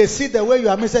 And when they see the way you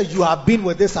are, say you have been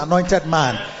with this anointed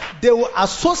man, they will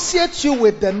associate you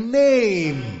with the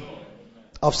name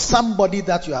of somebody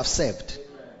that you have served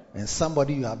and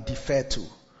somebody you have deferred to.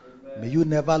 May you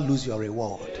never lose your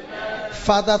reward.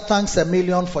 Father, thanks a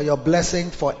million for your blessing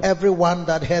for everyone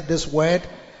that heard this word.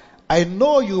 I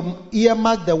know you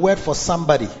earmarked the word for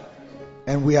somebody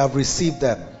and we have received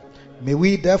them. May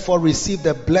we therefore receive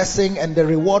the blessing and the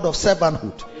reward of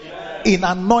servanthood in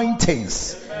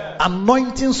anointings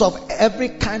of every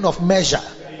kind of measure.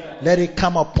 Let it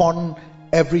come upon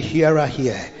every hearer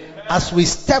here as we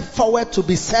step forward to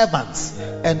be servants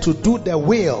and to do the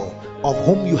will of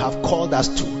whom you have called us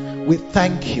to. We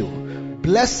thank you.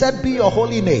 Blessed be your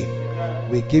holy name.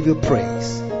 We give you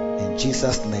praise in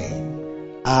Jesus'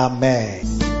 name. Amen.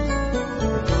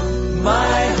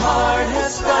 My heart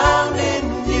has found in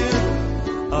you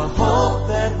a hope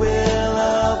that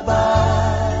will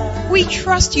abide. We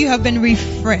trust you have been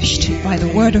refreshed by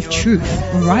the word of truth,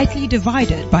 rightly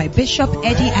divided by Bishop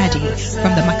Eddie Addy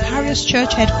from the Makarios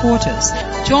Church headquarters.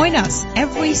 Join us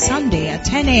every Sunday at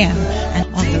 10 a.m.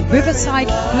 and on the Riverside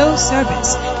Flow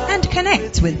service, and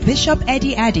connect with Bishop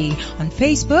Eddie Addy on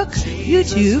Facebook,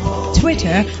 YouTube, Twitter,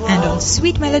 and on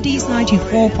Sweet Melodies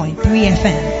 94.3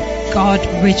 FM. God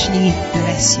richly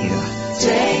bless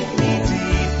you.